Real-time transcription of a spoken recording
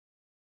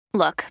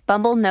Look,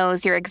 Bumble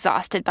knows you're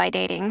exhausted by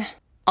dating.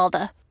 All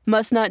the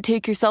must not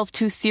take yourself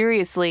too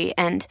seriously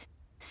and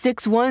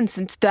 6'1"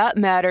 since that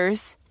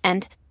matters.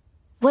 And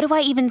what do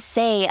I even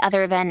say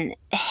other than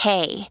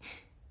hey?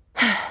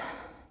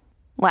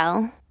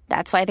 Well,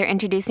 that's why they're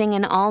introducing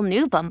an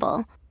all-new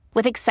Bumble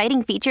with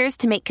exciting features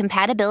to make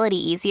compatibility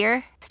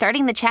easier,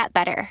 starting the chat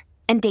better,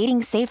 and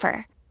dating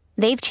safer.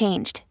 They've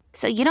changed,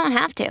 so you don't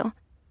have to.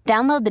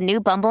 Download the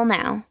new Bumble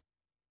now.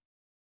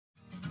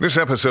 This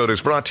episode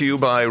is brought to you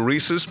by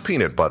Reese's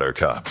Peanut Butter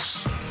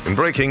Cups. In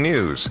breaking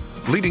news,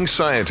 leading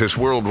scientists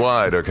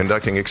worldwide are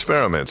conducting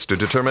experiments to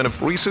determine if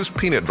Reese's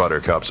Peanut Butter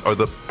Cups are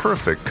the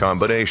perfect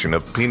combination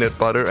of peanut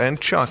butter and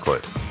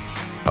chocolate.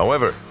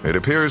 However, it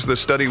appears the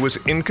study was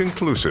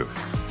inconclusive,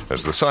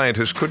 as the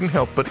scientists couldn't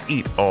help but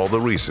eat all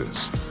the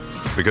Reese's.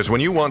 Because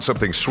when you want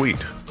something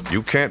sweet,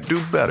 you can't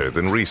do better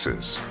than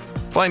Reese's.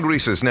 Find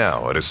Reese's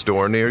now at a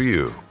store near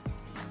you.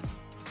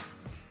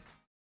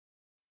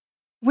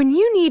 When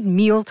you need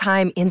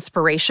mealtime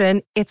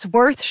inspiration, it's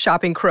worth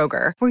shopping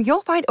Kroger, where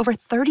you'll find over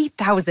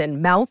 30,000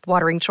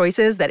 mouth-watering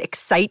choices that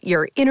excite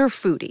your inner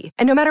foodie.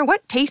 And no matter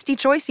what tasty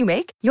choice you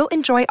make, you'll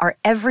enjoy our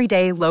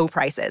everyday low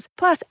prices,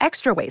 plus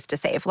extra ways to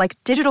save, like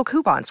digital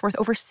coupons worth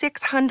over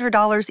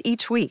 $600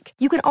 each week.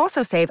 You can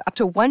also save up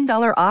to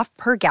 $1 off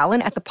per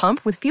gallon at the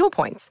pump with fuel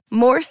points.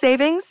 More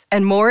savings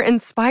and more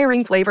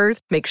inspiring flavors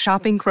make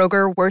shopping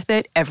Kroger worth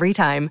it every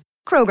time.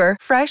 Kroger,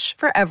 fresh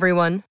for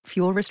everyone.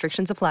 Fuel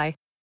restrictions apply.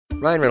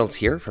 Ryan Reynolds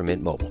here from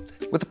Mint Mobile.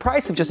 With the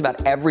price of just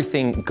about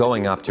everything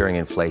going up during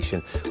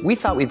inflation, we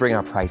thought we'd bring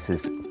our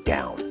prices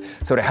down.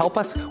 So to help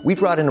us, we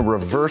brought in a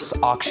reverse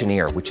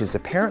auctioneer, which is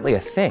apparently a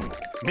thing.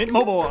 Mint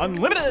Mobile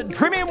Unlimited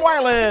Premium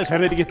Wireless. How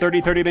to get 30,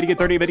 30, bit to get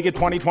 30, bit to get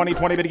 20, 20,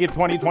 20, bit to get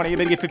 20, 20,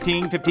 bit to get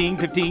 15, 15,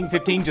 15,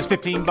 15, just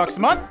 $15 a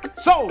month?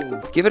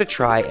 Sold! Give it a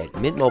try at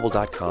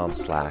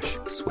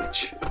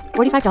mintmobile.com/switch.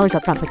 $45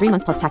 up front for 3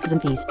 months plus taxes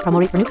and fees. Promo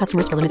rate for new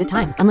customers for limited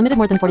time. Unlimited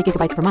more than 40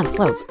 gigabytes per month.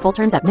 Slows full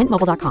terms at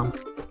mintmobile.com.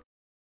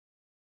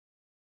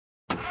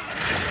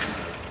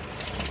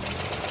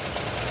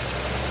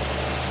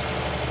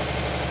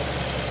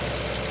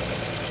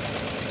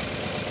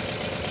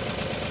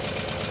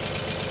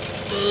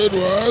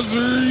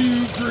 Budweiser,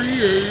 you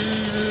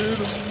created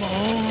a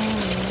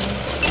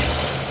monster.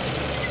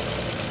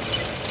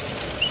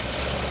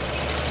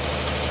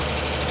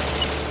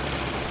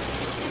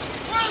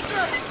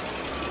 Wilson!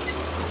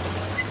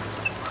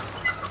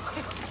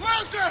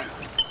 Wilson!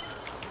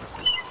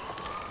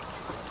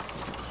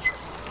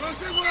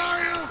 Wilson, where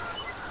are you?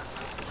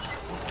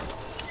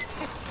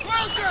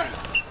 Wilson!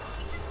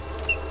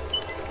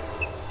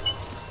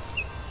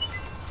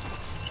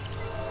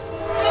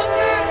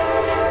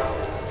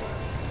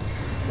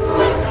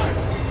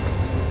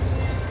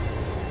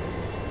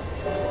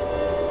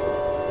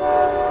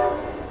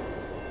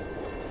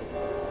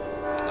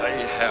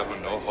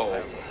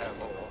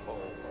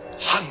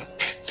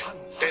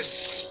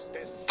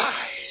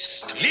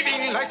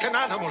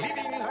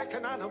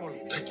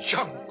 The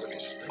jungle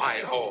is my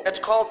home. It's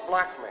called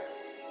blackmail.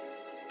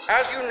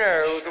 As you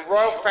know, the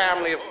royal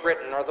family of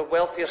Britain are the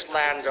wealthiest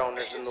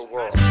landowners in the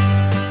world.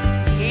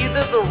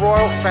 Either the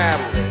royal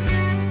family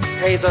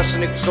pays us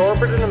an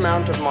exorbitant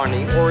amount of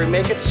money, or we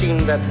make it seem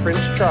that Prince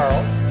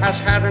Charles has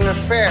had an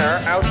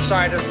affair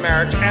outside of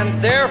marriage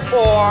and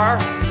therefore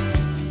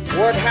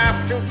would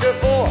have to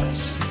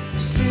divorce.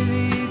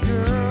 City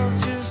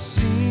girls just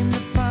seem to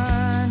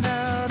find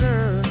out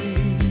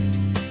early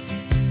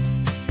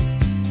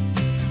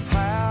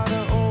how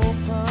to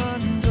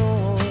open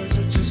doors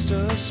with just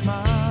a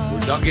smile.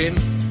 We're dug in,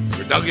 and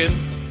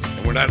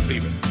we're not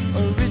leaving.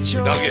 We're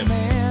dug in.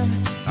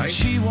 Right?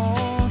 She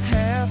won't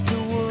have to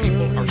worry.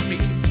 People are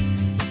speaking.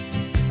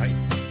 Right?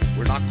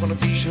 We're not going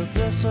to be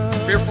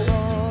fearful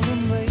or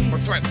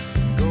threatened.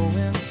 We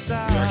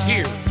are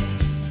here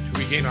to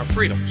regain our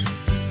freedoms.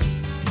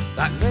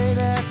 That late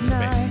at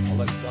night, I'll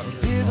let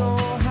the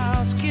old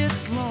house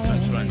gets lonely.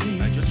 That's right.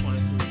 I just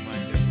wanted to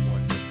remind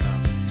everyone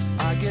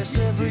that I guess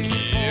every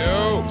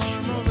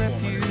form of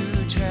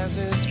refuge has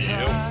its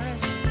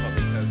price.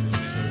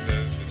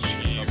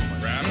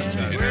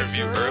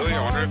 Interview early.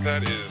 I wonder if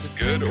that is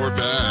good or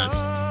bad.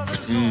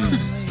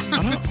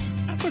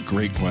 That's a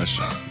great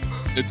question.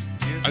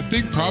 I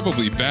think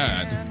probably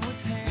bad,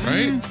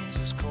 right?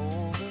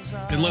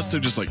 Unless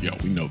they're just like, yo,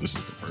 we know this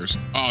is the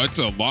person. Oh, it's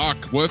a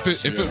lock. Well, if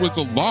it was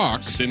a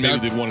lock, then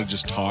maybe they'd want to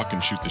just talk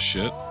and shoot the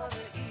shit.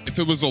 If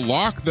it was a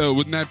lock, though,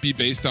 wouldn't that be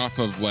based off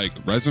of like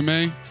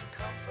resume?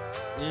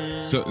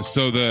 So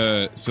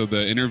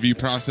the interview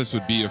process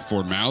would be a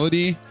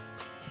formality.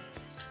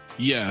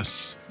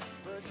 Yes,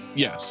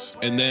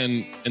 and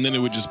then it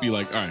would just be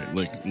like, all right,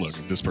 like, look,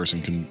 this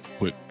person can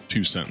put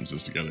 2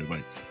 sentences together,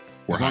 like.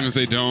 As long as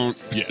they don't,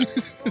 yeah.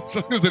 As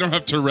long as they don't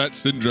have Tourette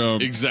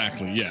syndrome,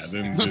 exactly. Yeah,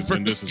 then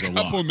this is a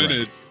couple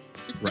minutes,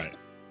 right?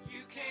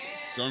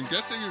 So I'm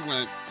guessing it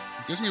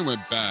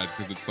went bad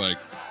because it's like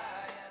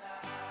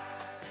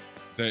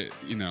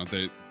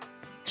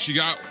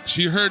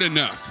she heard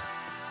enough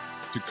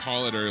to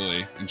call it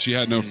early, and she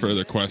had no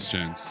further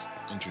questions.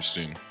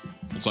 Interesting.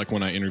 It's like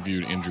when I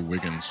interviewed Andrew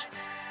Wiggins.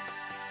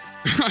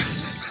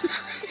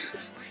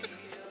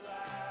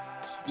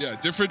 Yeah,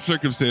 different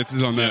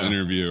circumstances on that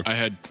interview. I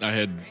had.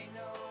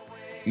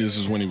 This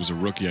was when he was a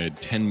rookie. I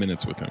had 10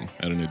 minutes with him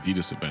at an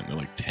Adidas event. They're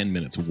like 10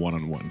 minutes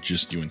one-on-one,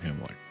 just you and him.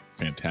 Like,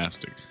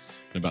 fantastic.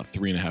 And about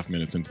 3.5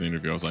 minutes into the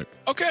interview, I was like,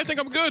 okay, I think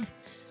I'm good.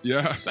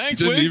 Yeah. Thanks,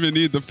 Didn't Wig. even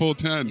need the full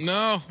 10.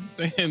 No.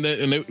 And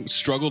they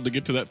struggled to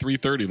get to that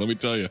 3:30, let me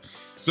tell you.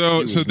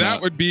 So that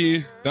would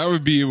be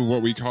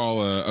what we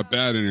call a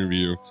bad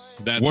interview.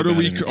 What do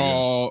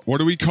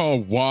we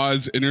call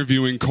Waz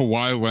interviewing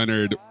Kawhi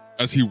Leonard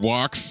as he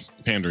walks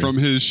Pandering. from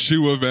his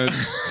shoe event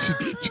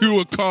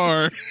to a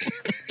car?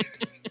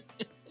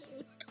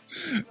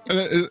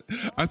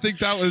 I think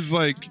that was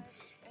I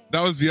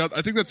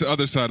think that's the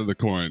other side of the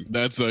coin.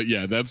 That's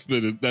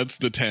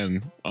the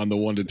 10 on the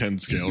 1 to 10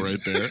 scale right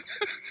there.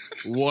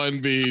 1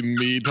 being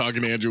me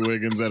talking to Andrew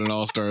Wiggins at an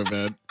All-Star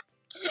event.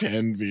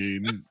 10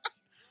 being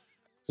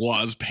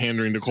Waz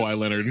pandering to Kawhi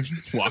Leonard,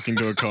 walking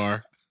to a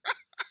car.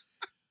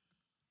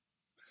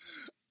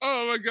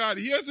 Oh my God,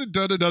 he hasn't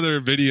done another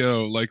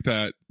video like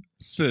that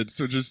since,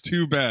 which is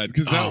too bad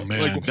because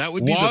that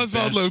would be Waz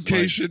on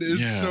location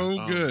is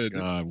so good.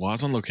 God,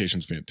 Waz on location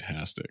is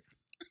fantastic.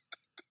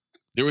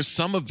 There was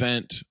some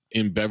event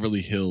in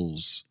Beverly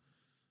Hills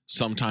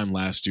sometime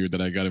last year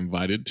that I got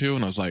invited to,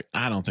 and I was like,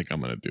 I don't think I'm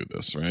going to do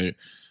this, right?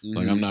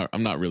 Mm-hmm. Like,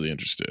 I'm not really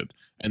interested.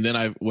 And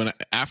then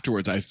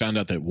afterwards I found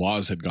out that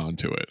Waz had gone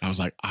to it. I was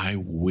like, I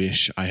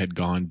wish I had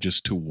gone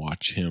just to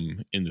watch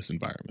him in this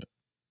environment.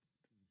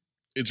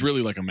 It's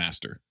really like a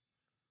master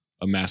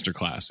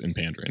class in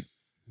pandering.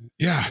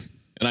 Yeah.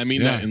 And I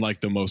mean that in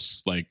like the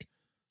most like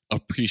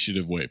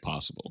appreciative way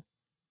possible.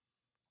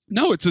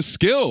 No, it's a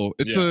skill.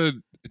 It's a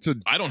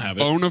I don't have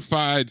it. Bona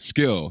fide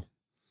skill.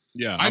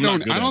 Yeah. I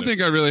don't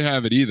think I really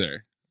have it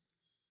either.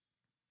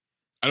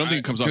 I don't think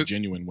it comes off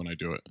genuine when I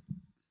do it.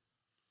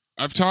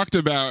 I've talked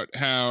about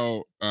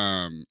how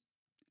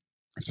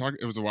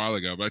it was a while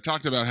ago, but I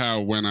talked about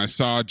how when I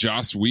saw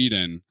Joss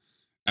Whedon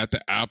at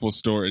the Apple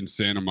store in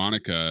Santa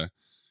Monica,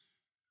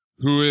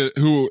 who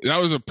that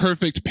was a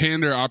perfect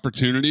pander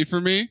opportunity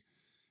for me,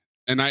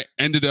 and I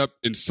ended up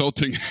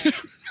insulting him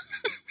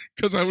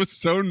because I was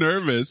so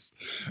nervous.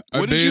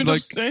 What did you end up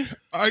saying?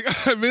 I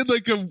made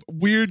like a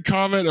weird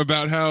comment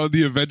about how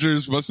the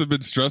Avengers must have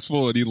been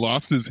stressful and he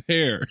lost his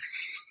hair.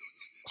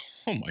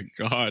 Oh my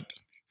God.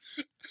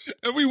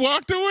 And we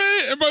walked away,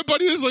 and my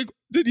buddy was like,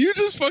 did you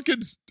just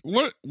fucking,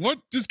 what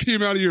just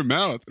came out of your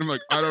mouth? And I'm like,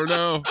 I don't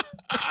know.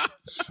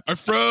 I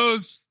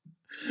froze.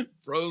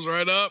 Froze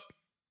right up.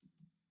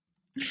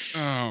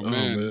 Oh,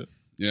 man.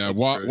 Yeah,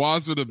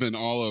 Waz would have been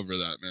all over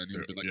that, man. He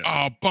would have been like,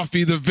 oh,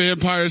 Buffy the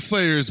Vampire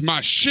Slayer is my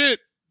shit.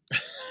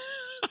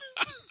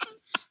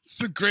 It's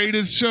the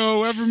greatest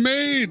show ever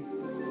made.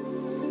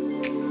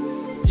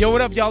 Yo,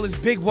 what up, y'all? It's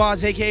Big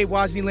Waz, a.k.a.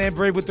 Wazzy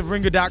Lambre with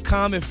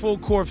TheRinger.com and Full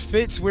Court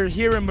Fits. We're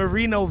here in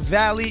Moreno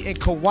Valley in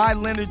Kawhi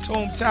Leonard's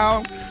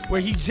hometown, where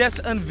he just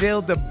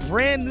unveiled the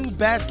brand new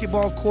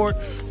basketball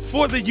court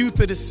for the youth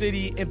of the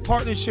city in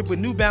partnership with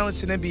New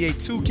Balance and NBA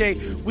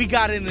 2K. We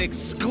got an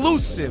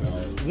exclusive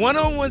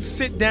one-on-one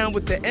sit-down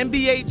with the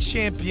NBA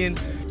champion.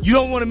 You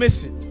don't want to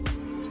miss it.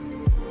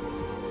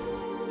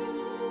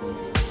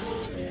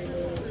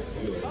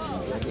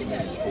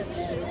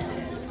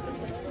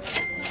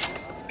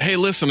 Hey,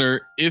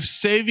 listener, if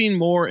saving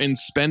more and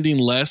spending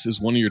less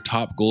is one of your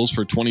top goals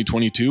for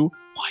 2022,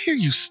 why are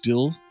you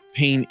still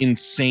paying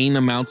insane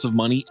amounts of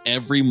money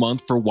every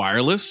month for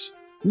wireless?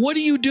 What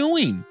are you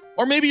doing?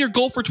 Or maybe your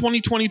goal for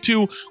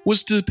 2022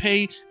 was to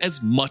pay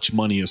as much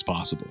money as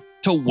possible,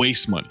 to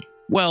waste money.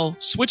 Well,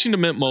 switching to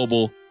Mint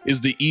Mobile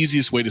is the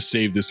easiest way to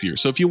save this year.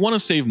 So if you want to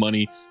save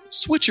money,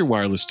 switch your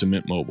wireless to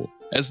Mint Mobile.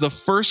 As the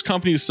first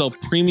company to sell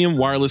premium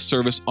wireless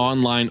service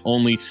online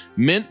only,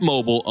 Mint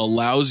Mobile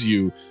allows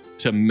you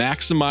to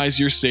maximize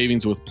your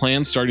savings with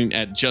plans starting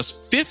at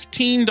just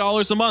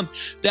 $15 a month.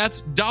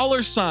 That's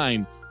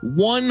 $15.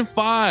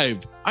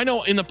 I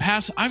know in the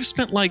past I've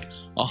spent like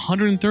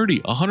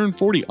 $130,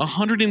 $140,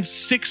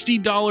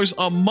 $160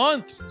 a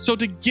month. So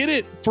to get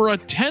it for a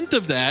tenth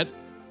of that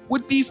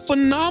would be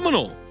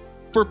phenomenal.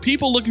 For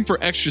people looking for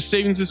extra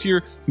savings this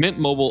year, Mint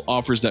Mobile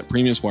offers that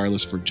premium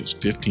wireless for just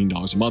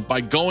 $15 a month.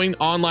 By going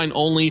online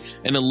only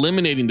and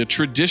eliminating the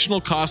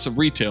traditional costs of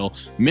retail,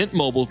 Mint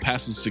Mobile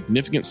passes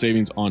significant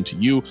savings on to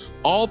you.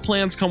 All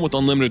plans come with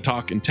unlimited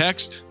talk and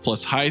text,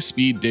 plus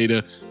high-speed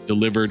data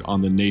delivered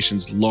on the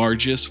nation's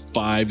largest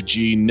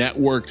 5G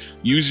network.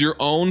 Use your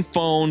own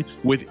phone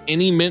with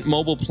any Mint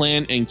Mobile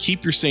plan and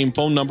keep your same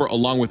phone number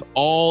along with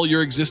all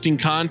your existing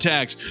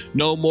contacts.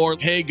 No more,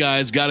 hey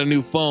guys, got a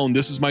new phone.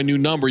 This is my new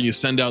number. You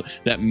send out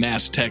that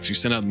mass text, you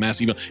send out a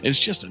mass email. It's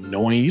just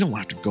annoying. You don't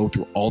want to have to go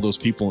through all those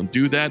people and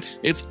do that.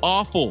 It's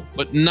awful,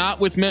 but not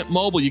with Mint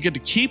Mobile. You get to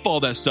keep all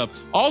that stuff.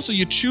 Also,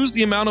 you choose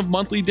the amount of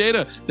monthly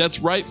data that's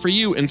right for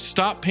you and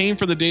stop paying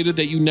for the data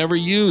that you never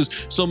use.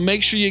 So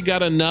make sure you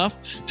got enough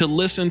to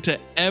listen to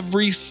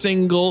every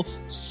single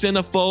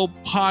Cinephobe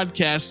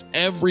podcast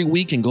every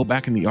week and go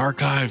back in the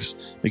archives.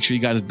 Make sure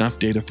you got enough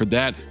data for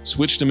that.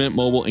 Switch to Mint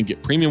Mobile and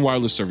get premium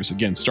wireless service,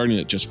 again, starting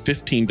at just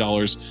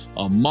 $15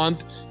 a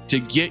month. To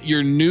get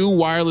your new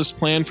wireless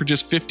plan for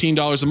just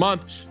 $15 a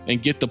month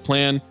and get the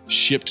plan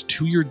shipped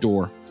to your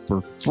door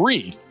for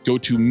free, go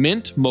to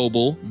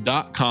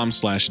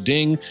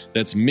mintmobile.com/ding.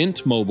 That's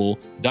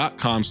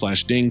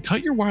mintmobile.com/ding.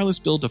 Cut your wireless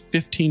bill to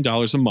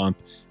 $15 a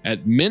month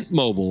at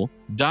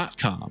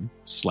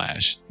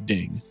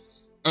mintmobile.com/ding.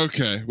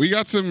 Okay, we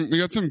got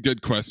some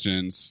good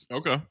questions.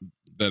 Okay.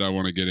 That I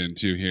want to get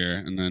into here,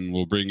 and then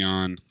we'll bring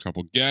on a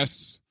couple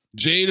guests.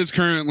 Jade is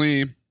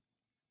currently in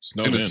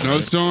a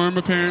snowstorm,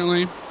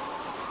 apparently.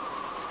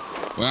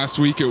 Last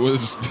week it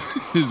was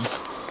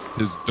his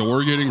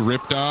door getting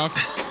ripped off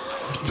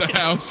the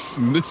house,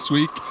 and this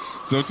week,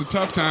 so it's a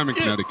tough time in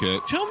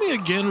Connecticut. Tell me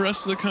again,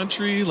 rest of the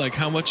country, like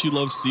how much you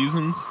love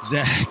seasons.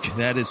 Zach,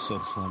 that is so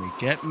funny.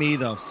 Get me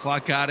the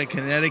fuck out of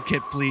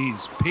Connecticut,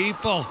 please.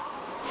 People,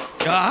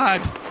 God,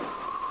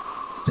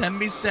 send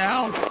me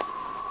south.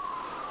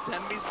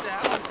 Send me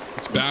south.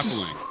 It's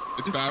baffling.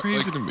 It's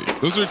crazy to me.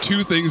 Those are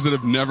two things that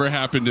have never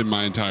happened in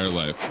my entire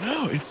life.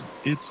 No, it's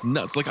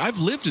nuts. Like, I've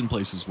lived in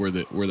places where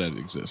that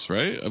exists,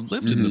 right? I've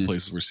lived in the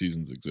places where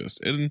seasons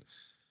exist, and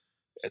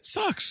it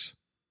sucks.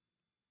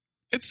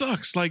 It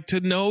sucks. Like,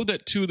 to know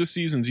that two of the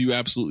seasons you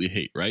absolutely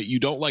hate, right? You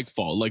don't like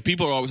fall. Like,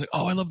 people are always like,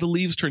 "Oh, I love the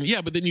leaves turning." Yeah,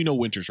 but then you know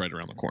winter's right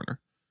around the corner.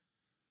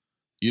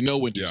 You know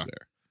winter's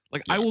there.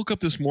 Like, I woke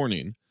up this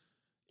morning,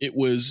 it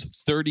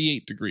was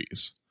 38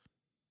 degrees.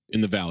 In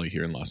the valley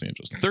here in Los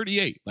Angeles.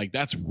 38. Like,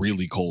 that's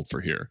really cold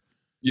for here.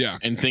 Yeah.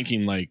 And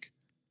thinking, like,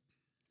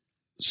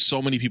 so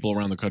many people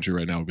around the country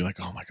right now would be like,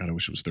 oh my God, I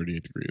wish it was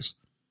 38 degrees.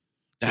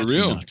 That's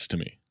nuts to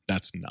me.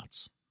 That's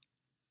nuts.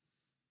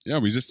 Yeah,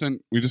 we just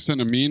sent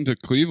a meme to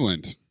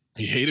Cleveland.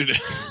 He hated it.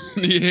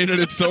 He hated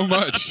it so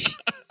much.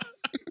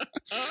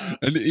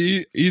 And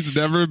he's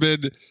never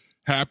been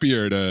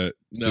happier to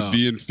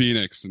be in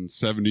Phoenix in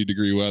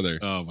 70-degree weather.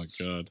 Oh my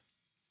God.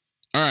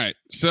 All right.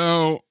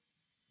 So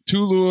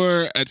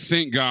Tulur at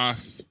St.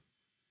 Goth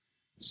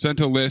sent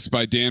a list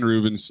by Dan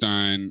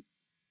Rubenstein.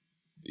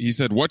 He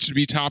said, what should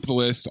be top of the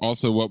list?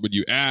 Also, what would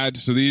you add?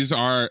 So these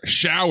are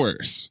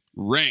showers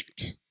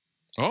ranked.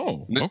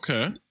 Oh,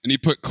 okay. And he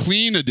put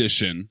clean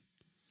edition,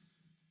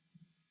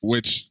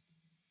 which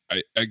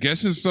I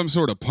guess is some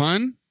sort of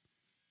pun,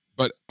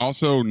 but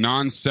also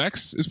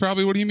non-sex is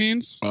probably what he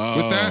means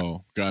with that.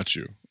 Oh, got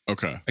you.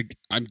 Okay.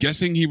 I'm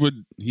guessing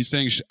he's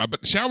saying,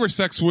 but shower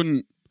sex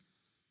wouldn't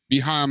be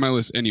high on my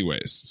list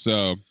anyways.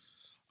 So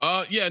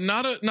yeah,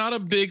 not a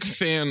big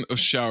fan of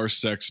shower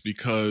sex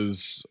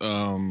because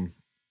I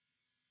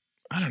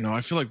don't know,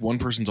 I feel like one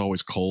person's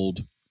always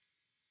cold,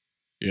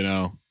 you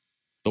know.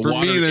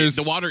 For me, there's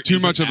the water too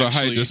much of a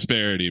height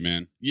disparity,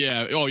 man.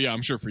 Yeah. Oh yeah,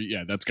 I'm sure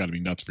that's got to be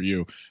nuts for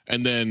you.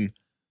 And then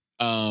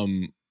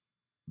the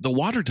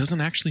water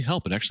doesn't actually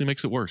help, it actually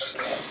makes it worse.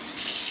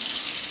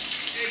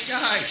 Hey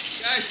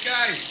guys,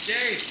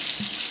 Jade,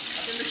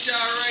 I'm in the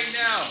shower right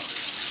now.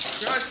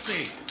 Trust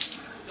me.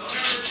 Don't ever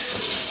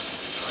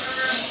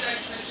have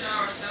sex in the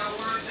shower. It's not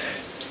worth it.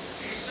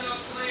 Be so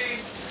clean.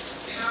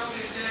 You know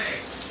me today.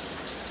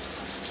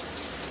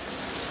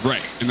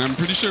 Right, and I'm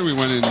pretty sure we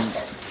went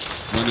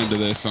into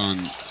this on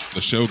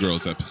the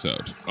Showgirls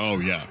episode. Oh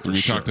yeah, when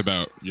we talked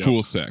about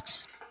pool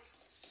sex.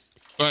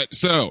 But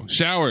so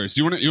showers.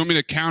 You want me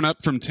to count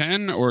up from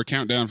 10 or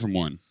count down from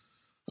 1?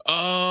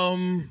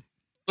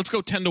 Let's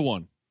go 10 to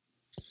 1.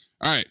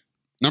 All right,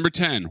 number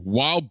 10.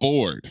 While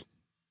bored.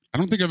 I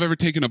don't think I've ever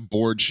taken a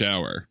bored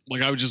shower.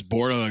 Like, I was just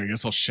bored. I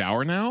guess I'll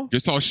shower now.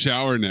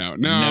 No,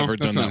 never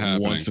done that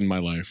happening. Once in my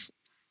life.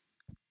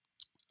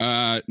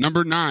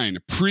 Number 9,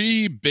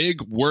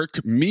 pre-big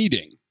work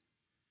meeting.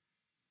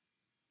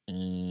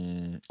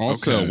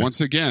 Also,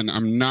 once again,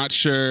 I'm not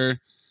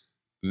sure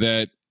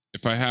that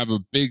if I have a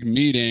big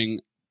meeting,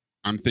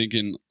 I'm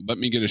thinking, let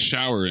me get a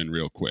shower in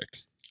real quick.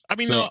 I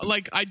mean, no,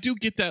 like, I do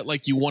get that,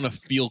 like, you want to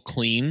feel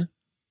clean.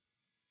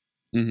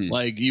 Mm-hmm.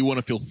 Like, you want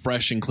to feel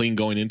fresh and clean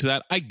going into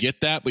that. I get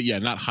that, but yeah,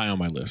 not high on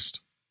my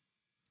list.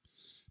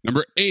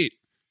 Number 8,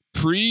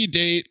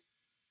 pre-date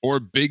or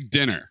big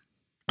dinner.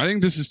 I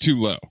think this is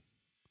too low.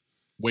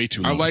 Way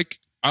too low. I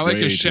like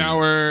a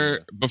shower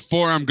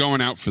before I'm going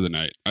out for the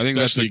night. I think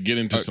especially you get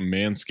into some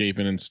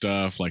manscaping and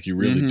stuff. Like, you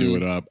really do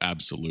it up.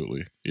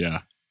 Absolutely. Yeah.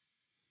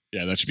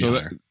 Yeah, that should be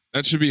higher.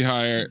 That should be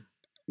higher.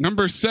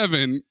 Number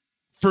 7,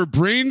 for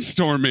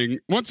brainstorming.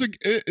 Once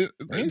again,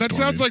 that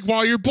sounds like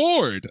while you're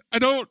bored.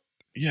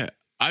 Yeah,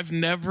 I've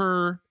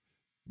never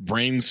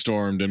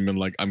brainstormed and been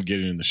like, I'm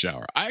getting in the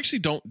shower. I actually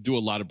don't do a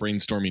lot of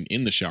brainstorming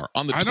in the shower.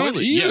 On the toilet, don't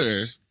either.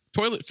 Yes.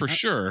 Toilet for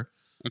sure.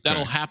 Okay.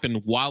 That'll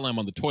happen while I'm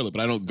on the toilet, but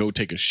I don't go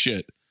take a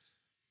shit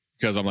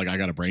because I'm like, I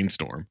got to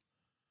brainstorm.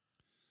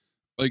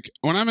 Like,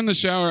 when I'm in the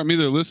shower, I'm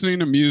either listening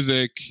to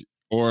music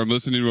or I'm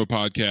listening to a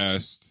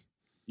podcast.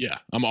 Yeah,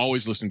 I'm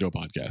always listening to a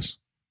podcast.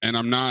 And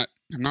I'm not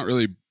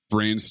really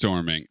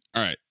brainstorming.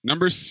 All right,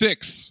 number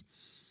 6.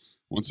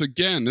 Once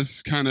again, this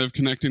is kind of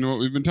connecting to what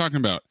we've been talking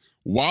about.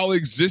 while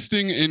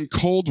existing in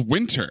cold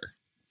winter.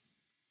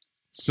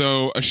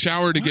 So a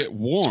shower to get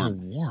warm.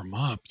 To warm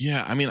up.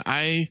 Yeah. I mean,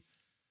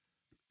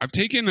 I've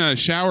taken a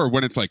shower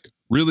when it's like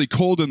really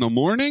cold in the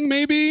morning,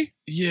 maybe.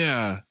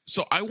 Yeah.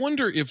 So I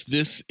wonder if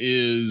this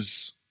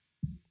is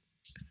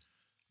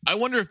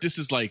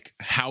like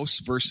house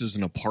versus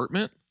an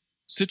apartment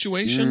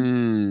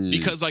situation,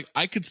 because like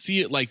I could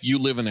see it like you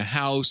live in a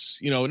house,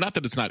 you know, not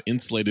that it's not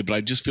insulated, but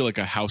I just feel like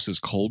a house is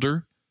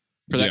colder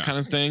for that kind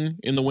of thing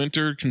in the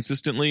winter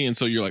consistently. And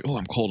so you're like, oh,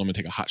 I'm cold, I'm gonna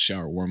take a hot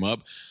shower, warm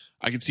up.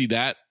 I could see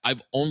that.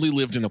 I've only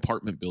lived in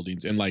apartment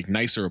buildings and like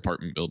nicer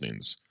apartment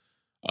buildings.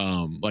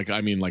 Like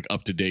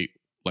up to date,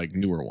 like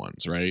newer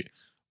ones, right?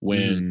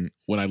 When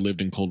I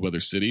lived in cold weather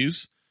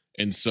cities.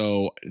 And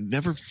so I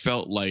never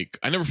felt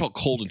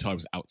cold until I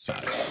was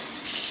outside. No,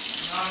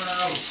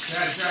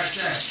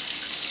 Dad.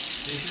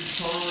 This is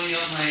totally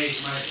up my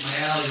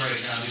alley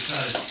right now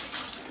because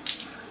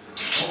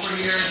over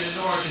here in the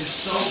north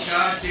it's so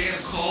goddamn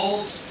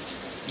cold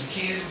you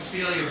can't even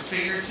feel your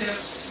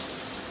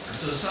fingertips. And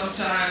so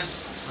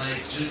sometimes, like,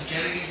 just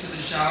getting into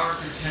the shower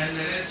for 10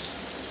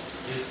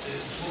 minutes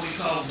is what we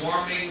call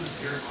warming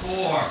your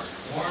core.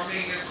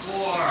 Warming your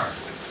core.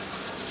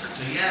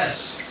 So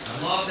yes,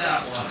 I love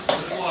that one.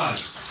 Good one.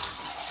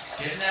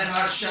 Get in that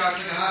hot shower,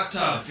 take a hot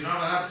tub. If you don't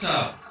have a hot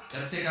tub,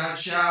 gotta take a hot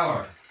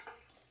shower.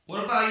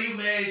 What about you,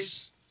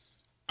 Maze?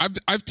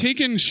 I've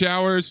taken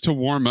showers to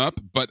warm up,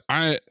 but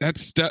I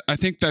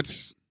think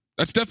that's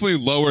definitely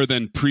lower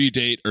than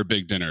pre-date or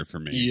big dinner for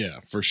me. Yeah,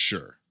 for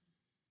sure.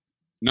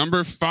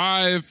 Number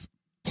 5,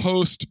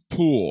 post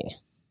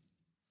pool.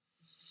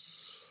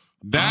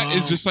 That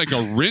is just like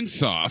a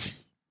rinse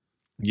off.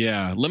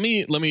 Yeah. Let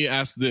me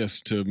ask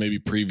this to maybe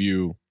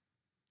preview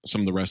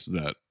some of the rest of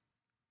that.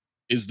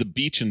 Is the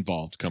beach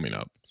involved coming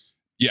up?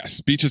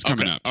 Yes, beach is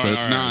coming up. So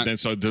it's not. Then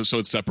so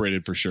it's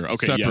separated for sure.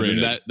 Okay, separated.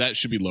 Yeah, then that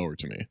should be lower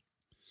to me.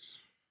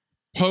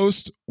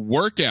 Post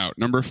workout,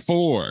 number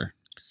 4.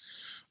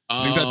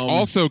 I think that's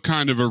also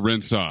kind of a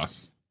rinse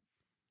off.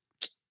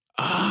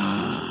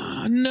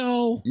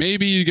 No.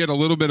 Maybe you get a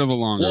little bit of a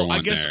longer one. Well,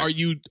 I guess there. are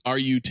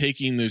you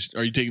taking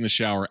the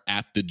shower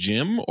at the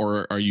gym,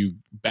 or are you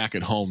back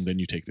at home then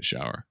you take the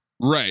shower?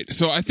 Right.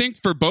 So I think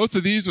for both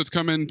of these, what's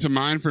coming to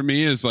mind for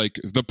me is like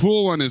the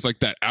pool one is like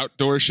that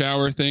outdoor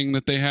shower thing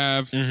that they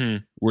have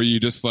where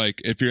you just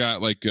like, if you're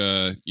at like,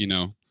 I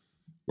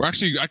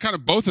kind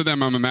of both of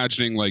them, I'm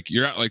imagining like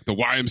you're at like the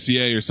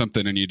YMCA or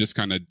something and you just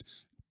kind of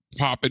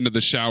pop into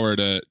the shower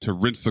to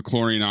rinse the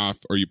chlorine off,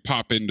 or you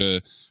pop in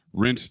to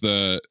rinse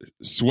the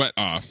sweat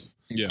off.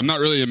 Yeah. I'm not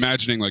really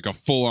imagining like a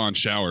full on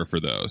shower for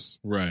those.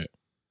 Right.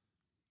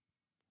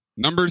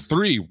 Number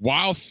 3,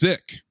 while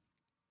sick.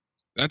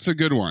 That's a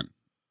good one.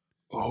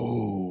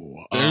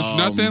 Oh, there's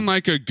nothing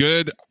like a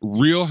good,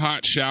 real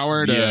hot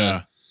shower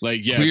to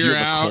clear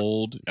out the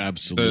cold.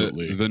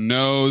 Absolutely, the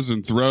nose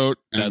and throat.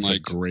 And that's like a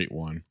great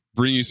one.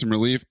 Bring you some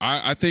relief.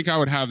 I think I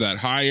would have that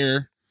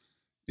higher,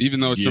 even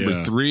though it's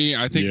number 3.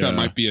 I think that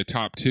might be a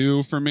top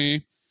 2 for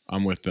me.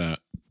 I'm with that.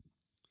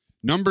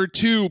 Number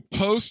 2,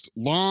 post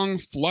long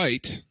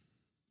flight.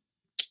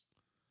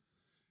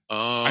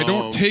 I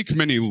don't take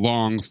many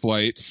long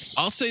flights.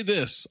 I'll say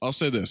this.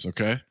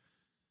 Okay.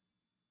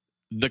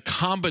 The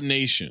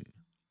combination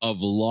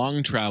of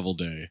long travel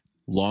day,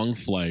 long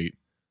flight,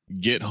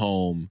 get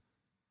home,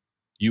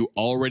 you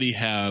already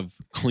have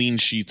clean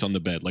sheets on the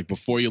bed. Like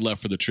before you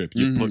left for the trip,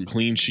 you put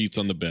clean sheets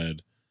on the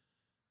bed,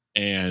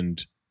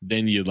 and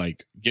then you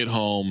like get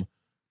home,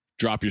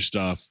 drop your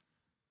stuff,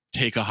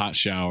 take a hot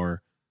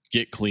shower,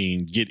 get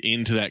clean, get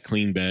into that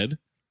clean bed.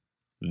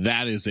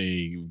 That is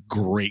a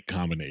great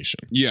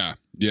combination. Yeah.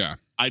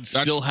 I'd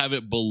still have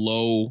it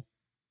below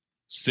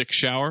 6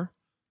 shower,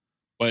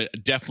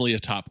 but definitely a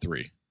top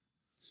 3.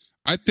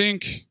 I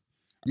just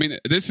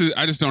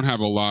don't have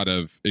a lot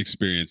of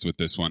experience with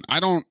this one. I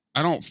don't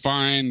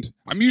find,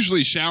 I'm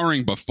usually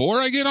showering before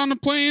I get on the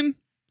plane.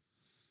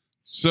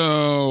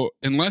 So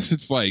unless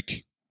it's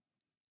like,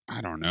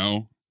 I don't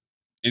know,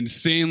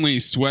 insanely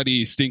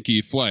sweaty,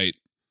 stinky flight,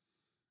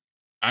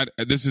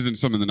 this isn't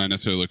something that I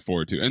necessarily look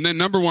forward to. And then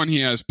number 1,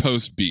 he has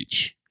post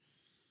beach.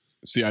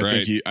 See, I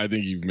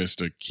think you've missed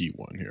a key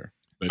one here.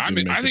 I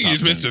think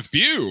he's missed a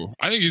few.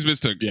 I think he's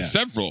missed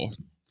several.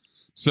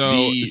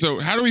 So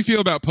how do we feel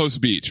about post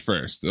beach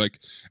first? Like,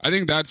 I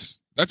think that's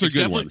a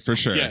good one for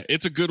sure. Yeah,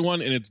 it's a good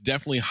one, and it's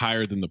definitely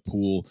higher than the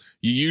pool.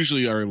 You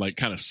usually are like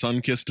kind of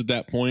sun-kissed at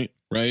that point,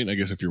 right? I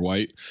guess if you're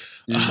white,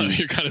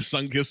 you're kind of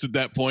sun-kissed at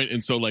that point,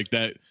 and so like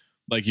that,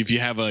 like if you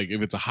have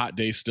if it's a hot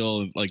day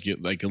still, like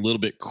a little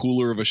bit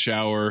cooler of a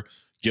shower,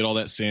 get all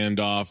that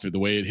sand off, the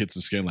way it hits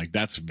the skin, like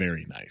that's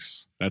very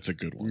nice. That's a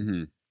good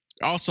one.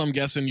 Also, I'm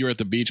guessing you're at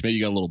the beach. Maybe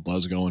you got a little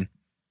buzz going.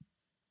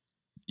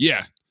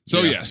 Yeah.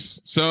 So, yes.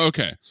 So,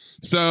 okay.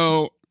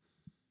 So,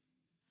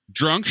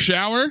 drunk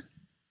shower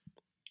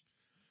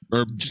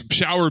or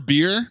shower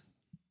beer?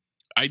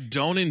 I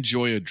don't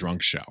enjoy a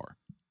drunk shower.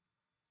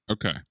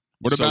 Okay.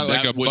 What about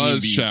like a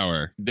buzz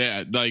shower?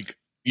 Like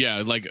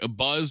a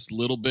buzz,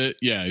 little bit.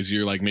 Yeah, as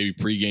you're like maybe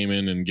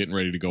pre-gaming and getting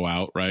ready to go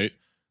out, right?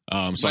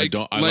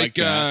 So I like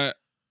that.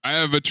 I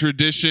have a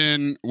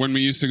tradition when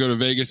we used to go to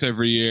Vegas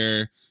every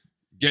year.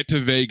 Get to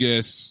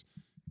Vegas,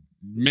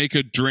 make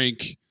a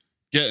drink,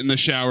 get in the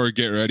shower,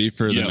 get ready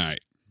for the night.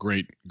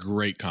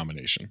 Great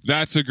combination.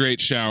 That's a great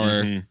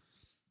shower. Mhm.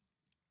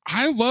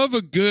 I love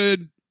a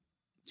good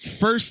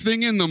first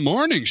thing in the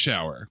morning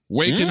shower,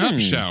 waking up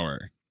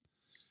shower.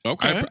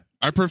 Okay.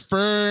 I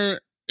prefer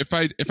if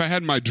I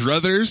had my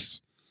druthers,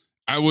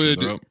 I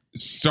would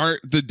start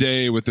the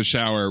day with a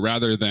shower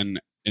rather than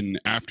an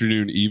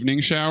afternoon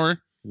evening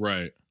shower.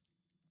 Right.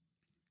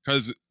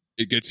 Because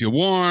it gets you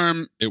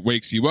warm, it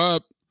wakes you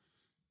up,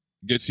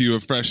 gets you a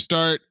fresh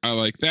start. I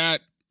like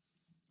that.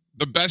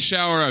 The best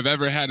shower I've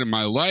ever had in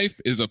my life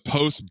is a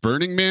post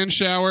Burning Man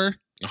shower.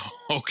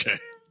 Okay.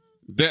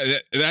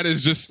 That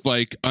is just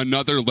like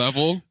another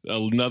level.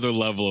 Another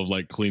level of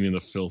like cleaning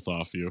the filth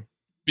off you.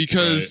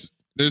 Because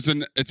it's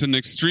an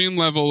extreme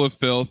level of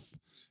filth,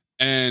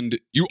 and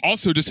you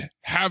also just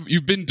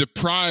you've been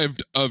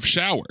deprived of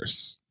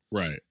showers.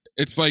 Right.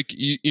 It's like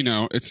you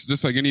know, it's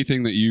just like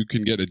anything that you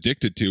can get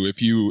addicted to.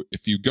 If you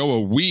go a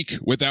week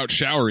without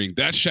showering,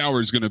 that shower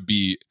is going to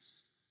be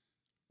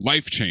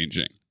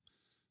life-changing.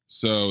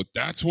 So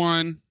that's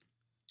one.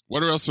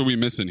 What else are we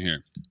missing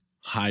here?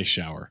 High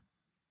shower.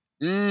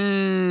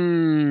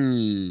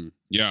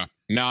 Yeah.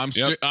 Now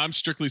I'm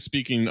strictly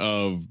speaking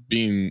of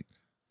being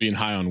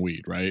high on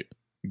weed, right?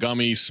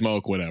 Gummy,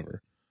 smoke,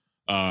 whatever.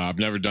 I've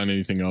never done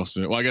anything else.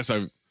 Well, I guess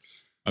I've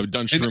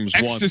done shrooms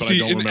once, but I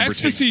don't remember. An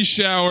ecstasy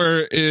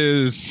shower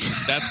is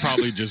that's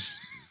probably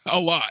just a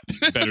lot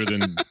better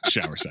than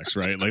shower sex,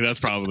 right? Like that's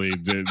probably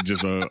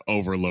just a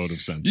overload of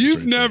senses.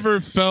 You've never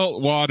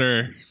felt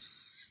water.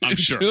 I'm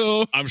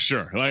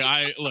sure.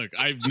 Like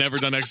I've never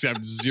done ecstasy. I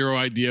have zero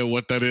idea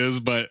what that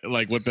is, but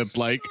like what that's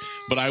like.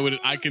 But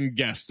I can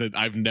guess that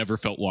I've never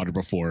felt water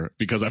before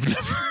because I've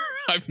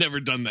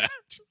never done that.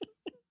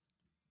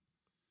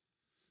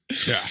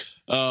 Yeah.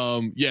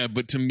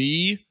 But to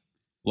me,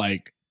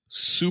 like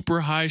super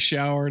high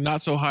shower,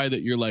 not so high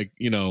that you're like,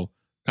 you know,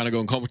 kind of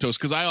going comatose.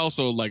 Cause I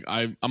also like,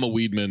 I'm a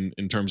weedman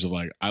in terms of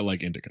like, I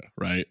like indica,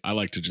 right? I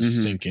like to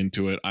just sink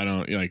into it. I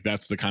don't like,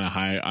 that's the kind of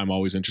high I'm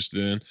always interested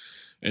in.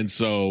 And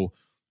so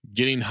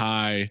getting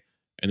high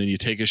and then you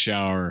take a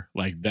shower,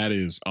 like that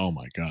is, oh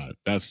my God,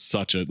 that's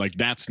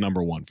that's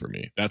number one for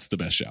me. That's the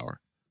best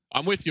shower.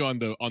 I'm with you on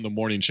the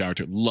morning shower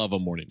too. Love a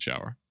morning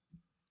shower.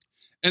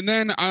 And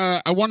then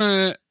I want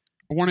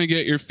to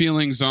get your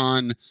feelings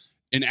on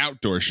an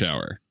outdoor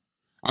shower.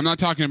 I'm not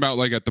talking about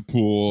like at the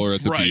pool or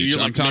at the beach.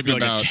 You're I'm talking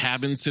like about a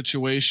cabin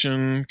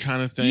situation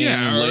kind of thing.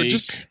 Yeah, lake. or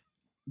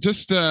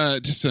just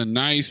a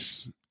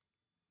nice.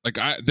 Like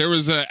there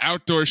was an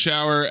outdoor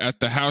shower at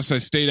the house I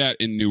stayed at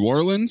in New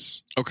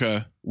Orleans.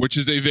 Okay, which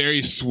is a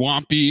very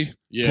swampy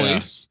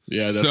place.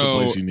 Yeah, that's a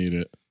place you need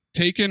it.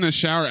 Taking a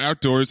shower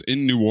outdoors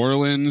in New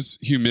Orleans,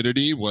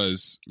 humidity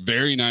was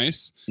very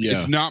nice. Yeah.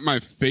 It's not my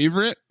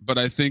favorite, but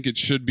I think it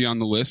should be on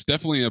the list.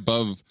 Definitely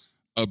above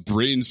a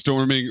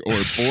brainstorming or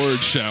board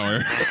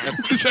shower.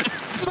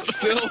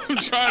 Still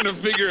trying to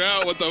figure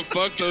out what the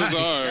fuck those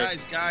are.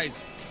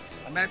 Guys,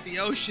 I'm at the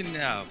ocean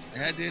now. I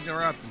had to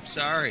interrupt. I'm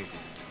sorry.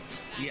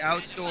 The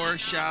outdoor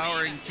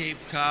shower in Cape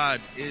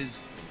Cod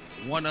is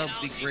one of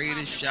the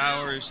greatest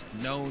showers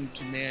known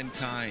to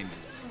mankind.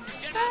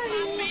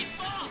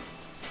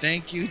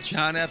 Thank you,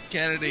 John F.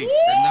 Kennedy,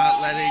 for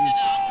not letting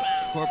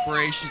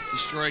corporations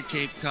destroy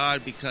Cape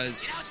Cod,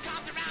 because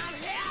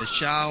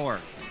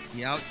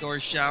the outdoor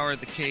shower at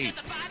the Cape,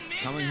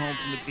 coming home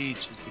from the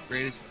beach, is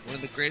one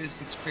of the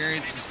greatest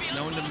experiences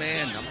known to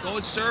man. I'm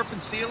going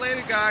surfing. See you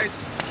later,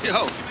 guys.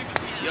 Yo,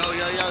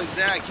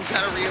 Zach, you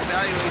gotta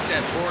reevaluate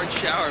that board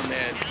shower,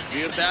 man.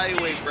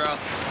 Reevaluate, bro.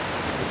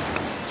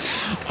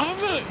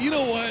 You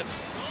know what?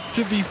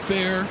 To be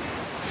fair,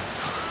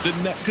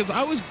 because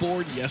I was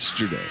bored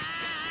yesterday,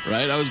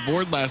 right? I was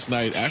bored last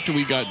night after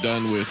we got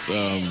done with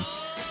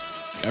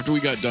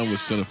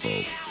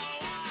Cinephobe.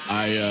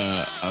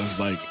 I was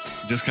like,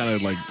 just kind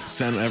of like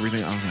sent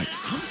everything. I was like,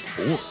 I'm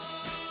bored,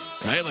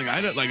 right? Like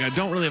I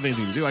don't really have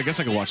anything to do. I guess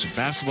I could watch some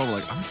basketball,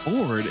 but like I'm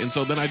bored. And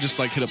so then I just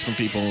like hit up some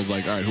people and was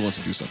like, all right, who wants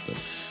to do something,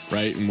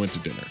 right? And went to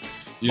dinner.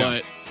 Yeah.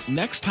 But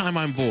next time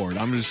I'm bored,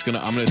 I'm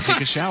gonna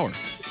take a shower.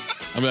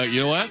 I'm like,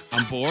 you know what?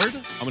 I'm bored.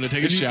 I'm gonna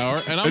take a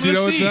shower, and I'm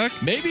gonna see.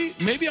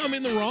 Maybe I'm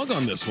in the wrong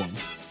on this one.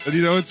 And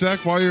you know what, Zach?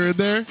 While you're in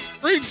there,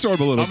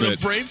 brainstorm a little bit. I'm gonna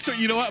brainstorm.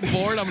 You know what? I'm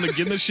bored. I'm gonna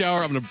get in the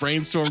shower. I'm gonna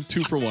brainstorm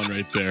 2 for 1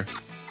 right there.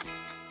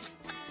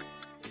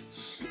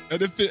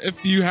 And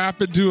if you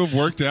happen to have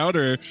worked out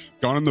or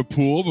gone in the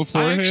pool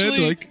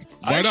beforehand,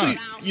 why not?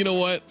 You know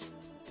what?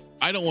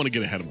 I don't want to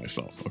get ahead of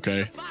myself,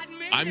 okay?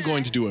 I'm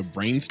going to do a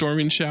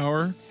brainstorming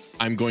shower.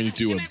 I'm going to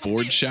do a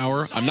board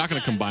shower. I'm not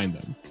going to combine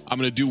them. I'm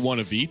going to do one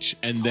of each,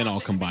 and then I'll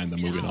combine them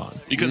moving on.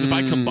 Because if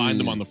I combine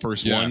them on the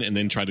first one and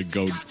then try to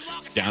go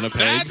down a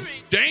peg, that's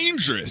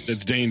dangerous.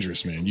 It's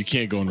dangerous, man. You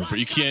can't go in reverse.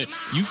 You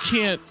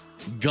can't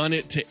gun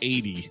it to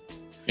 80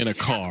 in a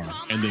car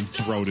and then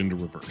throw it into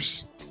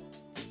reverse.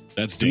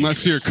 That's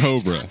dangerous. Unless you're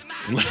Cobra.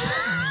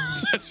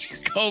 Unless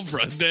you're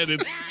Cobra, then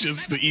it's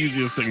just the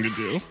easiest thing to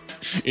do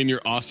in your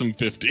awesome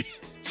 50.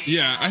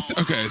 Yeah.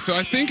 Okay. So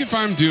I think if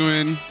I'm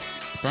doing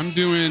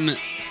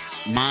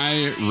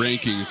my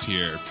rankings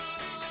here,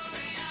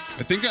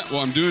 I think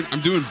I'm doing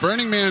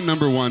Burning Man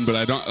number 1, but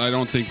I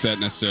don't think that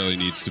necessarily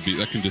needs to be.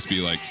 That can just be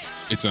like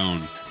its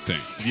own thing.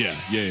 Yeah.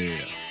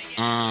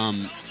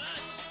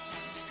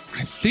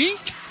 I think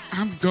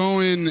I'm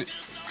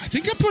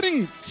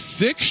putting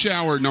Sick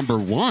Shower number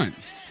 1.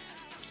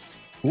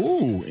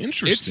 Ooh,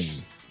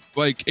 interesting.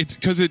 It's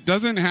because it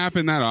doesn't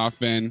happen that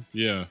often.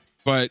 Yeah.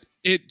 But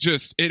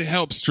it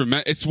helps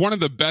tremendously. It's one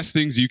of the best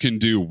things you can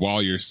do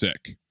while you're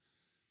sick,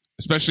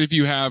 especially if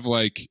you have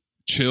like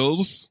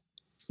chills.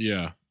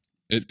 Yeah.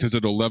 Because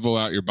it'll level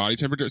out your body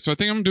temperature. So I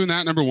think I'm doing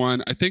that number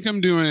 1. I think I'm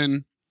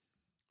doing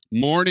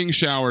morning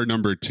shower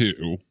number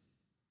 2.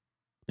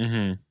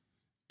 Mm-hmm.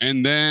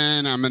 And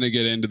then I'm going to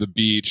get into the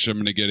beach. I'm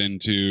going to get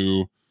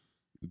into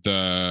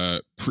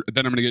the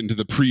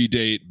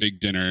pre-date big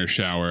dinner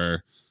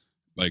shower,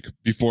 like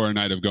before a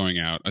night of going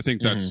out. I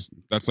think that's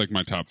like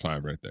my top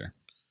 5 right there.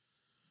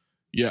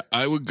 Yeah,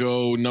 I would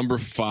go number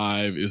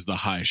 5 is the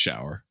high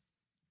shower.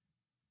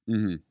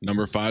 Mm-hmm.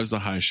 Number 5 is the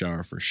high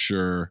shower for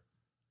sure.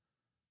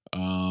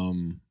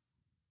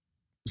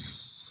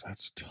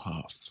 That's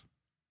tough.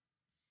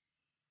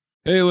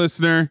 Hey,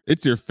 listener,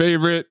 it's your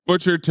favorite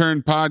Butcher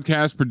turned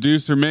podcast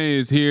producer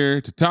Maze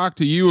here to talk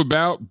to you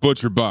about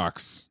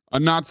ButcherBox. A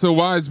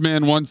not-so-wise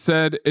man once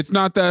said, "It's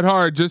not that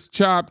hard, just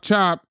chop,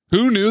 chop."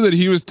 Who knew that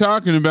he was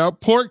talking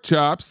about pork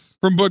chops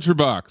from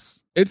ButcherBox?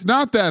 It's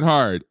not that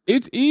hard.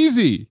 It's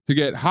easy to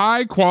get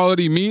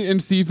high-quality meat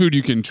and seafood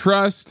you can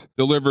trust,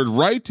 delivered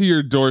right to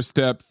your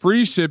doorstep,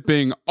 free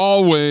shipping,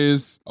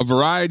 always. A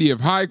variety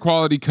of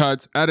high-quality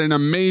cuts at an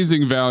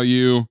amazing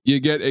value. You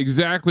get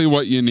exactly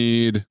what you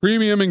need.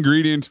 Premium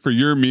ingredients for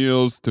your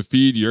meals to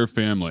feed your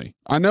family.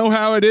 I know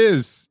how it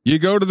is. You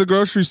go to the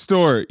grocery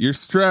store, you're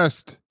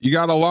stressed, you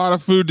got a lot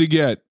of food to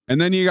get, and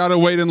then you gotta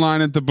wait in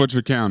line at the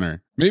butcher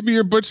counter. Maybe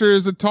your butcher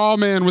is a tall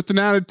man with an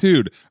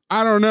attitude.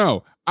 I don't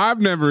know.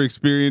 I've never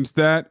experienced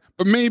that,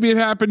 but maybe it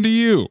happened to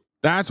you.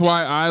 That's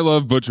why I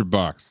love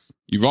ButcherBox.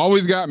 You've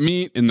always got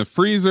meat in the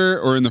freezer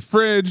or in the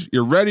fridge.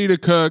 You're ready to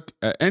cook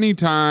at any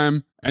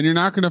time, and you're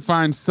not going to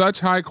find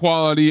such high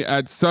quality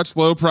at such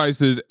low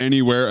prices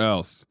anywhere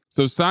else.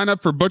 So sign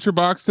up for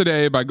ButcherBox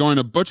today by going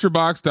to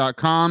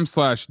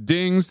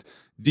butcherbox.com/dings,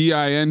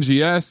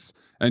 DINGS,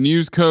 and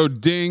use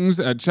code DINGS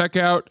at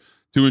checkout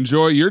to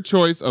enjoy your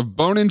choice of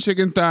bone-in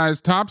chicken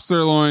thighs, top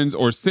sirloins,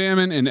 or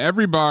salmon in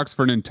every box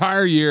for an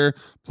entire year,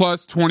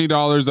 plus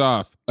 $20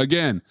 off.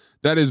 Again,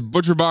 that is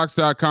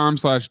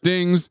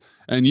butcherbox.com/dings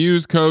and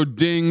use code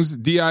DINGS,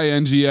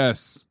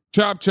 DINGS.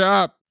 Chop,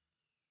 chop.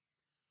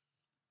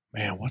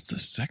 Man, what's the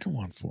second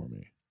one for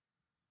me?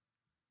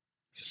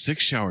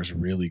 Sick Shower's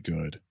really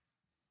good.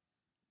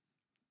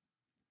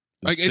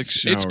 Like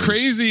it's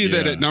crazy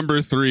that at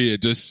number 3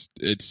 it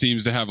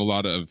seems to have a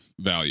lot of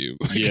value.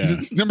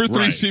 Like, number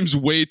 3 seems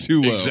way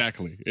too low.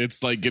 Exactly.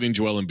 It's like getting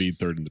Joel Embiid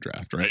 3rd in the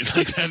draft, right?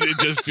 Like that, it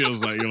just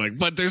feels like you're like,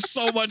 but there's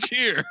so much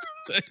here.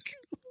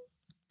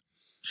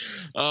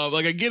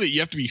 Like I get it, you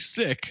have to be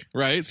sick,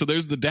 right? So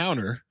there's the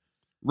downer,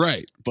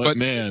 right? But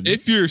man,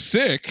 if you're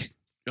sick,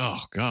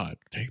 oh god,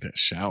 take that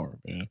shower,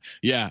 man.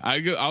 Yeah,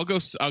 I'll go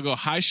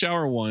high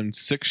shower 1,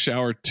 sick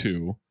shower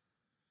 2.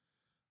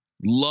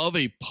 Love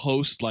a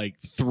post like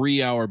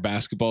 3-hour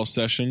basketball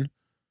session.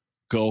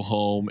 Go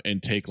home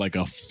and take like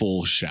a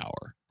full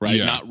shower, right?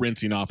 Yeah. Not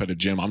rinsing off at a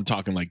gym. I'm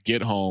talking like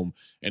get home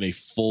and a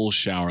full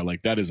shower.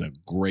 Like that is a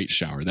great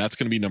shower. That's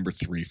going to be number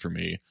 3 for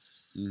me.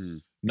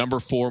 Number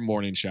 4,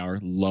 morning shower.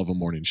 Love a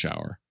morning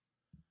shower.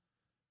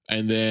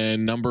 And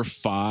then number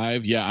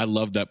 5, yeah, I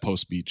love that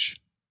post beach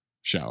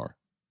shower.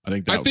 I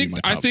think that would be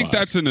my top 5.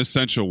 That's an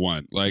essential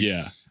one. Like,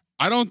 yeah,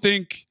 I don't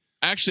think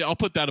actually I'll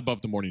put that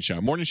above the morning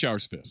shower. Morning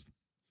shower's 5th.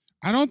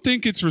 I don't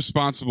think it's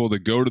responsible to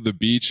go to the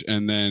beach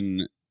and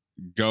then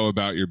go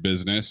about your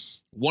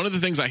business. One of the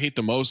things I hate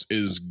the most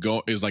is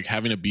like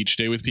having a beach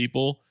day with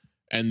people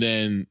and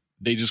then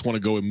they just want to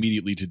go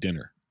immediately to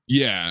dinner.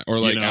 Yeah, or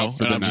like out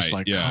for the I'm night. just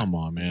like, come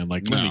on, man.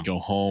 Like, let me go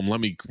home.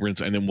 Let me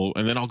rinse, and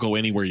then I'll go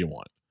anywhere you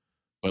want.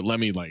 But let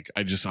me I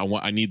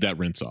need that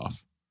rinse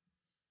off.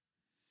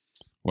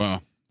 Wow,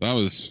 that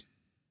was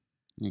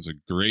a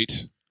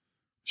great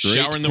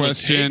showering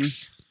question.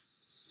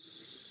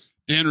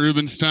 Dan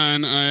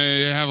Rubenstein,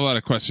 I have a lot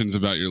of questions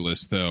about your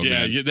list, though.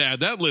 Yeah,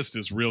 that list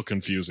is real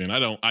confusing. I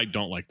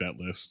don't like that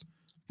list.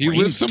 He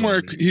lives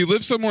somewhere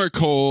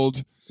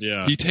cold.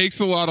 Yeah, he takes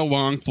a lot of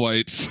long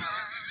flights.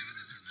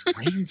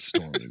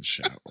 Brainstorming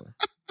shower,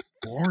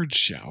 bored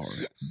shower,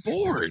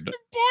 bored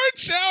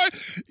shower.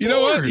 You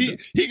know what?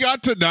 He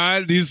got to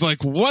 9 and he's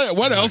like,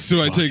 what else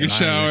do I take a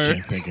shower? I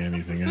can't think of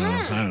anything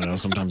else. I don't know.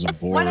 Sometimes I'm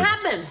bored. What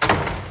happened?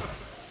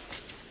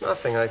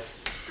 Nothing. I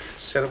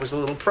said it was a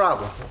little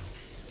problem.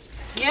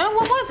 Yeah,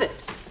 what was it?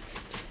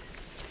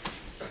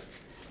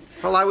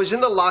 Well, I was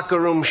in the locker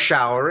room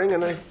showering,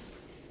 and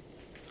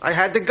I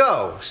had to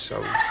go,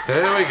 so...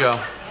 There we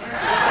go.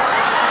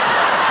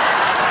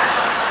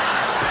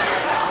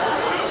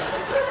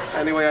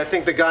 Anyway, I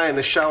think the guy in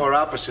the shower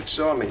opposite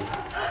saw me.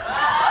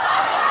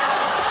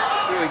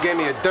 Really gave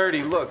me a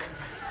dirty look.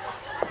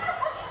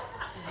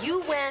 You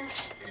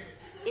went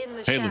in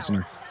the Hey, shower.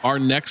 listener, our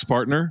next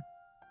partner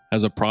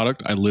has a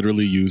product I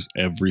literally use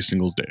every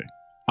single day.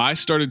 I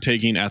started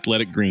taking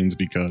Athletic Greens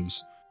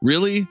because,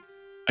 really,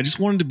 I just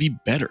wanted to be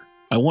better.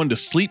 I wanted to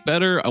sleep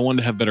better. I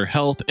wanted to have better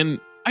health. And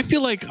I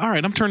feel like, all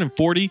right, I'm turning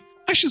 40.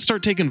 I should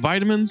start taking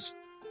vitamins.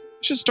 I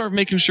should start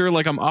making sure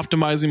like I'm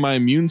optimizing my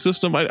immune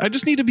system. I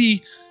just need to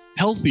be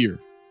healthier.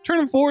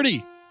 Turning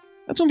 40.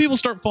 That's when people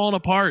start falling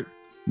apart.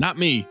 Not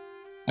me.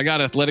 I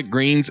got Athletic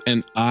Greens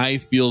and I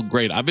feel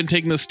great. I've been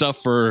taking this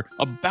stuff for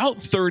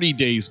about 30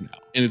 days now.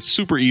 And it's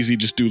super easy.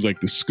 Just do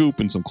like the scoop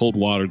and some cold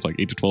water. It's like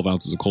 8 to 12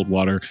 ounces of cold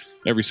water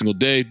every single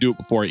day. Do it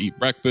before I eat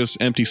breakfast.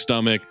 Empty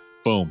stomach.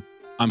 Boom.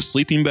 I'm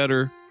sleeping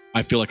better.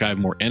 I feel like I have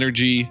more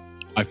energy.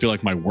 I feel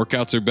like my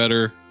workouts are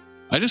better.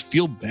 I just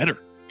feel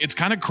better. It's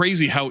kind of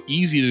crazy how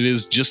easy it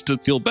is just to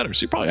feel better.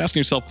 So you're probably asking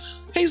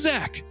yourself, hey,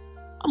 Zach,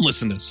 I'm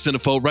listening to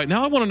Cinephobe right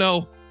now. I want to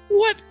know,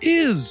 what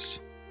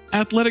is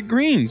Athletic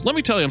Greens? Let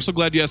me tell you, I'm so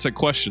glad you asked that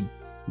question.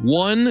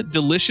 One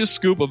delicious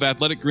scoop of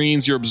Athletic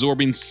Greens, you're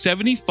absorbing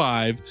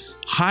 75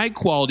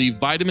 high-quality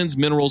vitamins,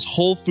 minerals,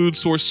 whole food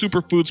source,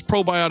 superfoods,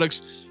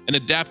 probiotics, and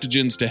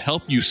adaptogens to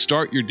help you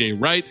start your day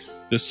right.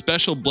 This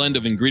special blend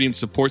of ingredients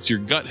supports your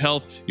gut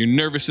health, your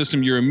nervous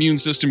system, your immune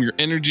system, your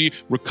energy,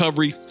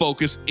 recovery,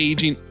 focus,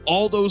 aging,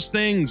 all those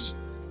things.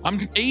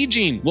 I'm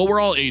aging. Well, we're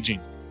all aging.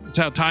 That's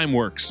how time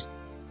works.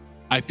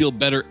 I feel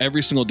better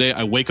every single day.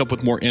 I wake up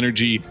with more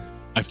energy.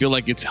 I feel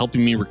like it's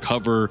helping me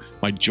recover.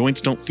 My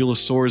joints don't feel as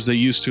sore as they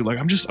used to. Like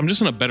I'm just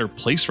in a better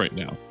place right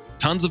now.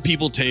 Tons of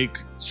people take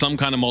some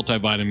kind of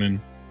multivitamin,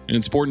 and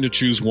it's important to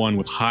choose one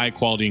with high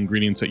quality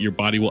ingredients that your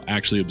body will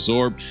actually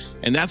absorb.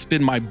 And that's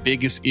been my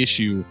biggest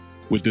issue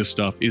with this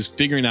stuff, is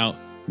figuring out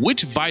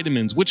which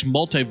vitamins, which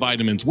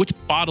multivitamins, which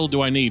bottle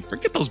do I need?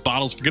 Forget those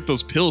bottles, forget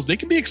those pills. They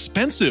can be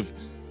expensive.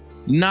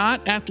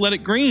 Not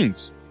Athletic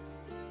Greens.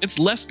 It's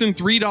less than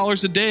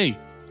 $3 a day.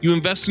 You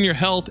invest in your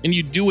health and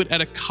you do it at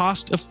a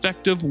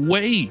cost-effective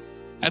way.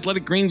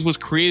 Athletic Greens was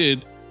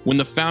created when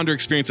the founder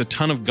experienced a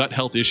ton of gut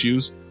health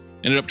issues,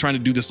 ended up trying to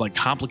do this like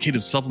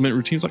complicated supplement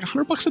routines, like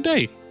 $100 a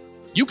day.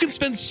 You can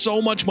spend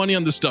so much money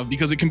on this stuff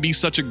because it can be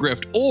such a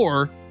grift,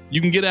 or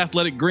you can get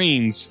Athletic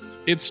Greens.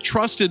 It's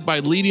trusted by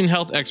leading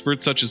health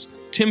experts such as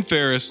Tim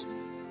Ferriss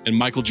and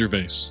Michael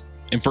Gervais.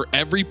 And for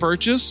every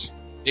purchase,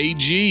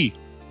 AG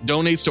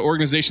donates to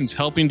organizations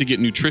helping to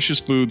get nutritious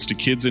foods to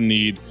kids in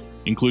need,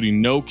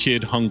 including No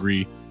Kid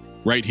Hungry,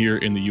 right here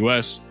in the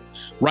US.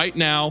 Right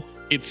now,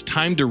 it's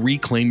time to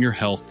reclaim your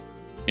health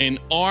and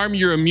arm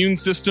your immune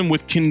system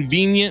with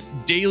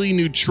convenient daily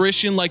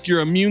nutrition like your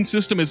immune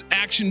system is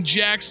Action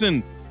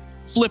Jackson,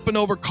 flipping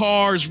over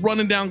cars,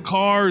 running down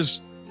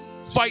cars,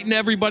 fighting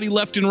everybody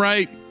left and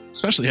right,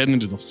 especially heading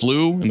into the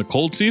flu and the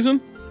cold season.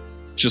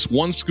 Just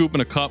one scoop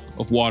in a cup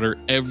of water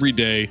every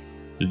day.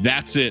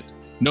 That's it.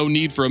 No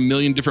need for a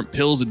million different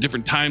pills at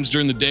different times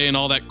during the day and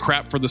all that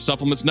crap for the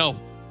supplements. No.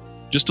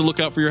 Just to look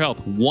out for your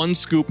health. One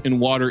scoop in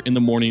water in the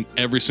morning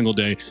every single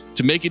day.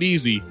 To make it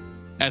easy,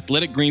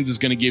 Athletic Greens is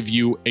going to give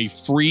you a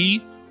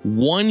free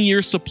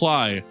 1-year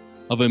supply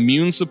of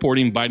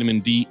immune-supporting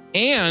vitamin D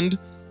and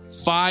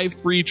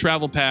 5 free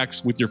travel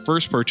packs with your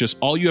first purchase.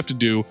 All you have to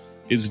do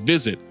is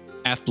visit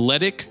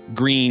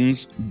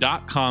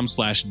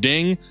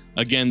athleticgreens.com/ding.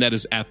 Again, that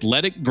is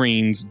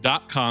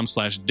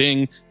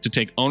athleticgreens.com/ding to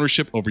take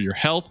ownership over your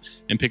health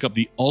and pick up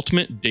the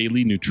ultimate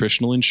daily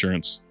nutritional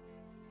insurance.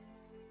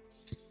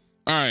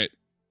 All right.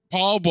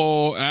 Paul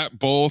Bull at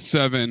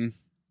Bull7.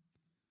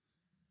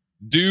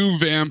 Do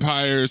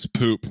vampires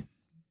poop?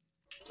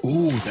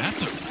 Ooh,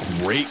 that's a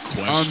great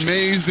question.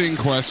 Amazing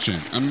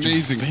question.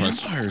 Amazing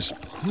question. Vampires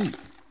poop.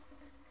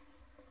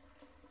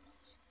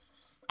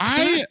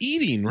 They're not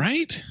eating,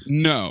 right?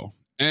 No.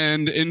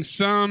 And in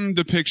some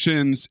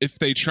depictions, if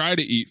they try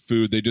to eat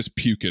food, they just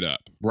puke it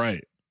up.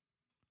 Right.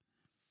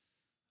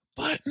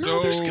 But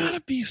no, there's got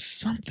to be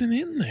something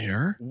in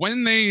there.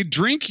 When they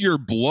drink your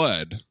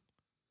blood,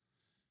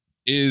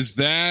 is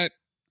that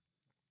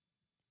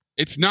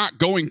it's not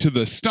going to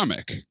the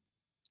stomach.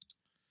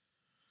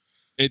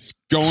 It's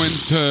going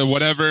to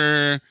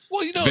whatever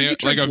well, you know,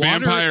 like a water,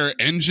 vampire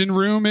engine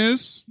room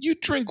is. You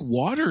drink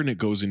water and it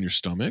goes in your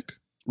stomach.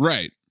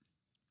 Right.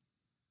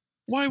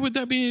 Why would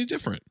that be any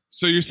different?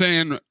 So you're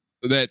saying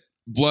that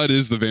blood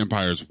is the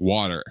vampire's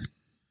water?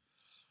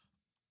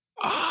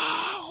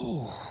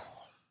 Oh.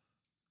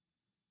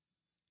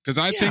 Because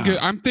I'm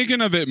thinking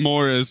of it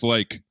more as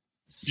like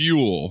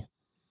fuel,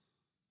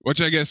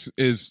 which I guess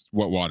is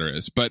what water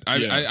is. But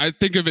I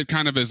think of it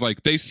kind of as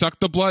like they suck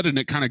the blood and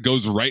it kind of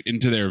goes right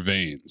into their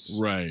veins.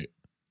 Right.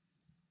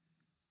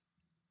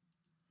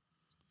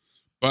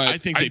 But I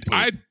think they poop.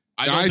 I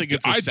don't think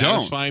it's a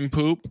satisfying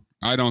poop.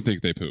 I don't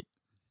think they poop.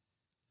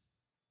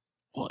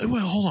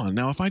 Well, hold on.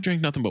 Now, if I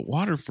drank nothing but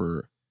water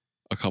for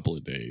a couple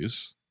of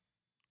days,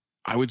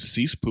 I would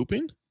cease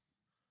pooping?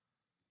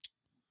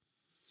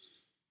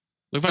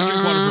 If I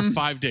drink water for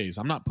 5 days,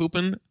 I'm not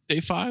pooping day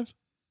 5?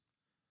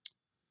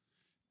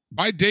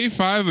 By day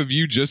 5 of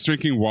you just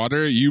drinking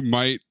water, you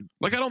might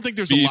I don't think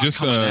there's be a lot just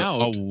coming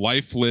out. a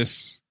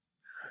lifeless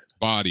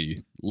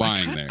body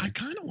lying there. I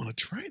kind of want to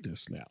try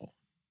this now.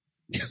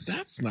 Because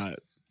that's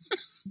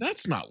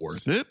not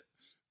worth it.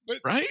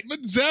 Right?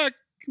 But Zach,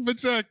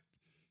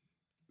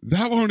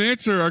 that won't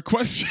answer our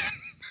question.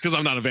 Because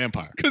I'm not a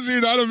vampire. Because you're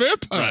not a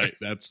vampire. Right.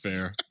 That's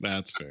fair.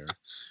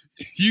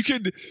 You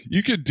could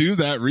do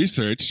that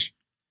research,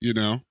 you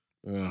know.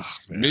 Ugh,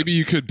 maybe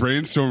you could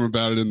brainstorm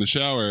about it in the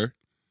shower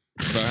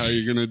about how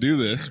you're gonna do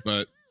this,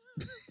 but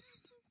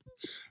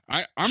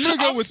I'm gonna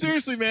go with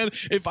seriously, man.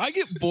 If I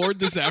get bored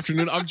this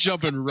afternoon, I'm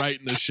jumping right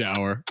in the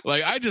shower.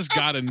 Like, I just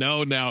gotta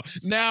know now.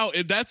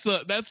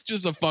 That's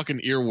just a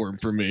fucking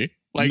earworm for me.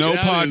 Like, no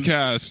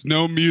podcast,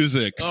 no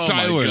music,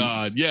 silence. My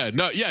God. Yeah,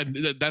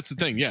 that's the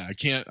thing. Yeah, I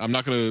can't. I'm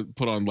not gonna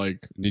put on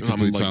like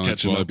complete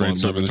silence while I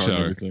brainstorm in the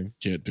shower.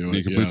 Can't do it.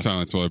 Need complete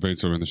silence while I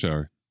brainstorm in the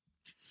shower.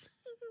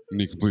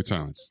 Need complete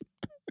silence.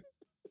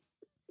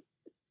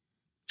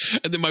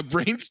 And then my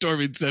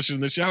brainstorming session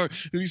in the shower,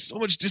 there'd be so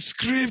much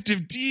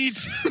descriptive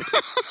detail.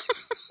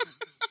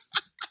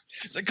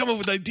 As I come up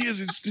with ideas,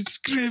 it's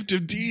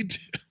descriptive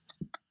detail.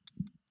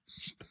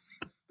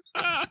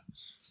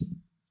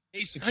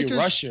 If you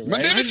rush it, right? My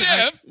name is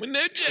Jeff.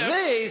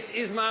 This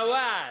is my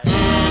wife.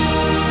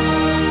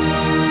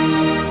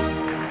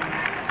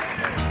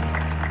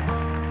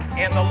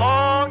 In the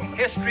long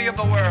history of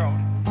the world,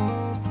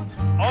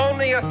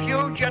 only a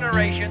few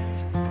generations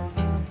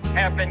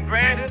have been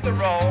granted the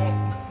role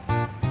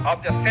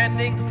of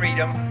defending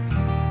freedom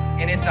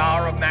in its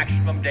hour of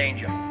maximum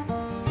danger.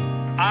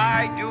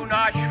 I do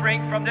not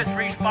shrink from this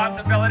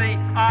responsibility.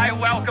 I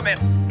welcome it.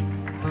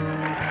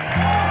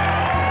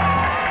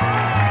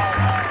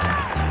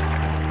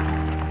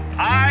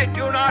 I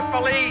do not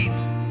believe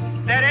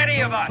that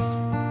any of us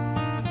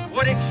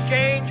would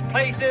exchange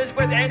places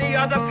with any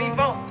other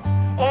people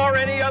or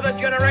any other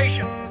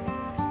generation.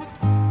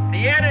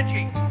 The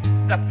energy,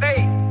 the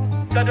faith,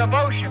 the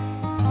devotion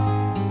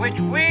which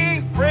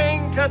we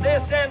bring to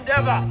this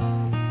endeavor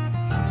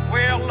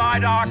will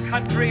light our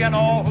country and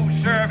all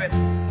who serve it.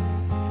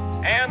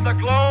 And the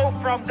glow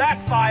from that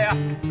fire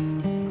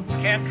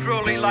can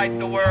truly light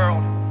the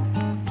world.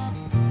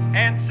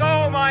 And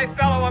so, my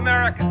fellow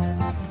Americans,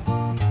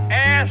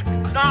 ask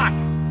not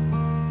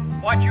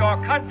what your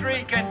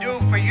country can do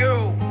for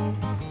you.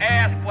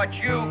 Ask what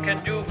you can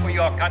do for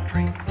your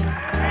country.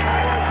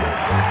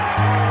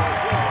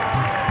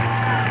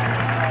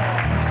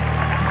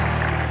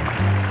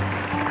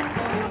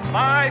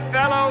 My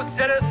fellow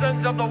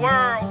citizens of the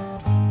world,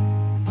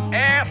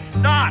 ask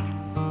not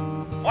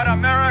what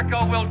America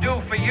will do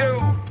for you,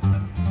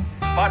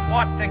 but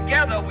what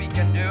together we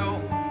can do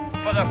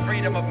for the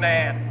freedom of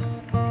man.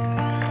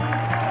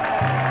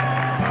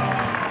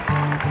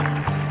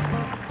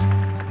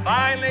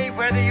 Finally,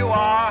 whether you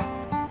are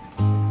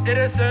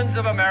citizens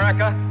of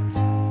America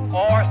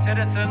or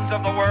citizens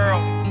of the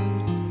world,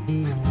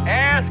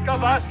 ask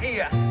of us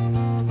here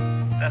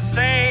the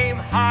same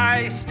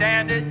high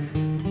standards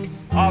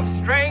of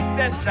strength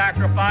and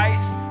sacrifice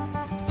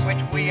which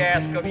we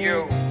ask of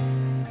you.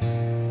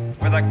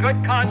 With a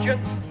good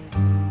conscience,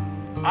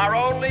 our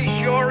only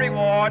sure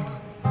reward,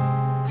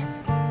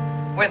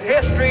 with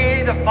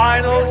history the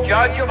final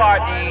judge of our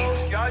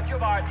deeds,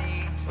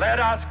 let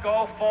us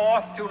go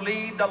forth to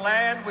lead the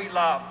land we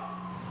love,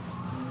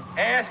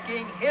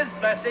 asking his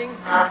blessing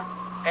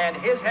and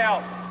his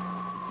help,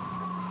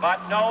 but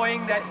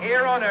knowing that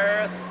here on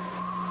earth,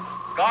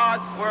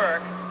 God's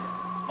work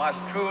must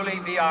truly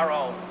be our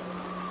own.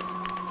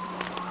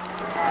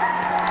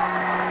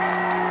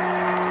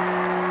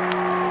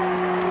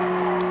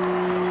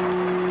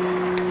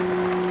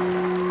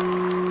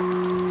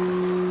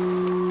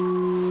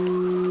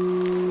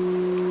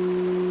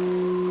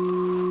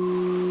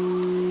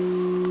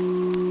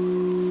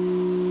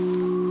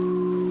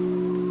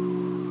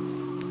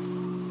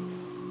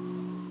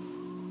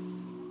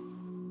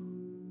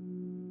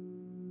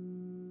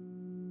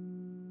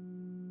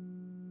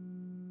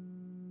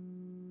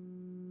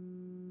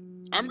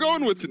 I'm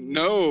going with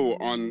no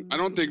on. I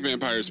don't think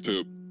vampires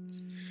poop.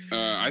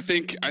 I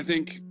think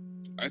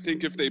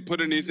if they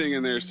put anything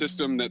in their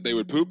system that they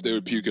would poop, they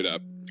would puke it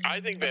up. I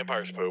think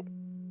vampires poop.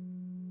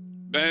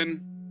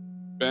 Ben,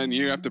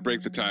 you have to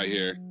break the tie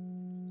here.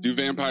 Do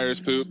vampires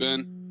poop,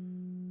 Ben?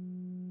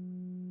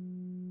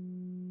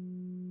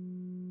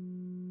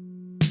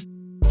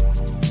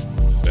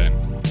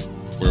 Ben,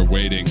 we're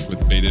waiting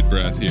with bated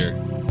breath here.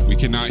 We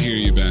cannot hear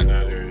you,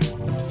 Ben.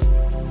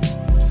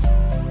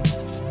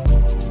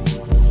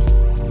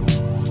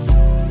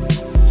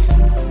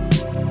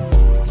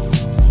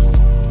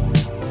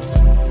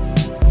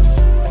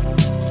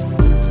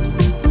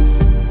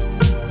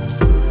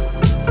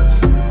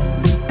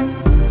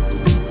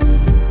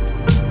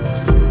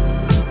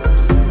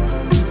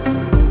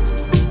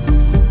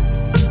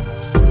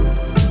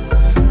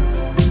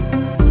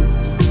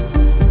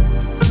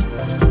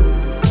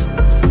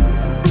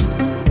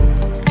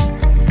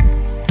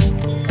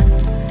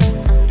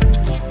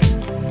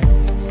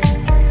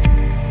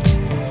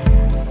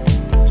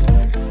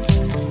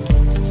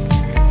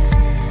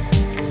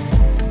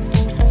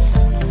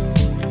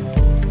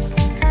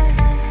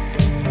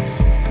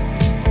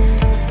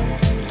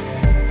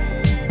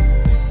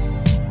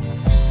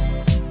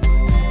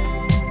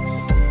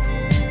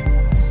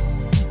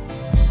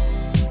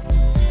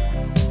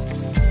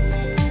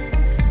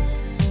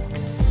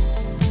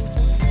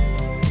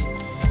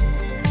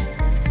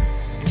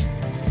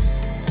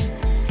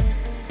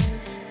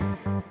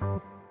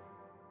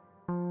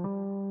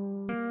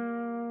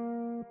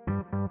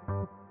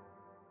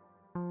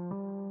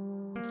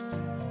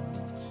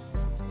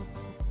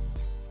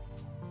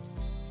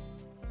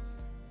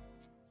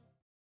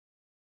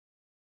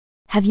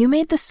 Have you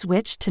made the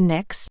switch to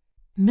Knix?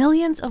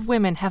 Millions of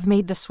women have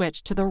made the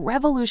switch to the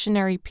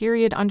revolutionary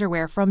period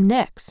underwear from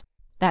Knix.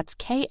 That's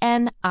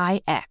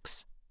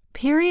Knix.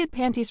 Period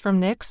panties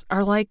from Knix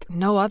are like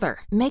no other,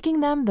 making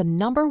them the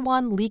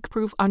 #1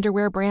 leak-proof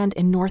underwear brand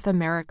in North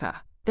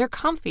America. They're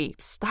comfy,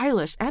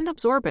 stylish, and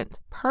absorbent,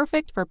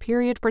 perfect for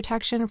period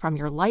protection from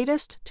your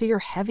lightest to your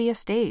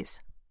heaviest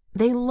days.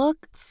 They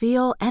look,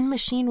 feel, and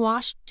machine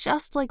wash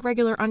just like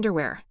regular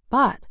underwear,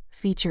 but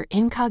feature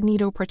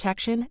incognito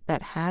protection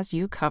that has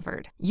you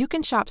covered. You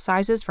can shop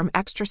sizes from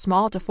extra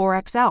small to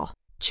 4XL.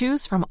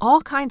 Choose from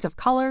all kinds of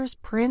colors,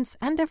 prints,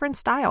 and different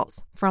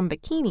styles, from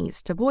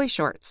bikinis to boy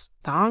shorts,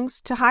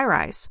 thongs to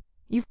high-rise.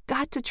 You've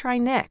got to try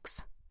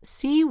Knix.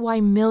 See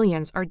why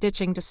millions are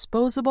ditching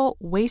disposable,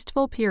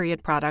 wasteful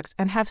period products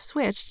and have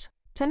switched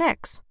to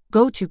Knix.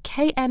 Go to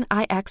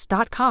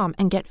knix.com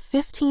and get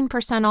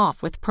 15%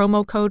 off with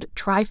promo code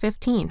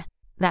TRY15.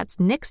 That's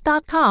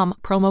knix.com,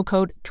 promo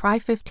code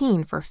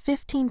TRY15 for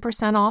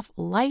 15% off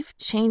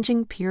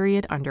life-changing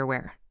period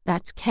underwear.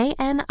 That's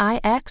knix.com.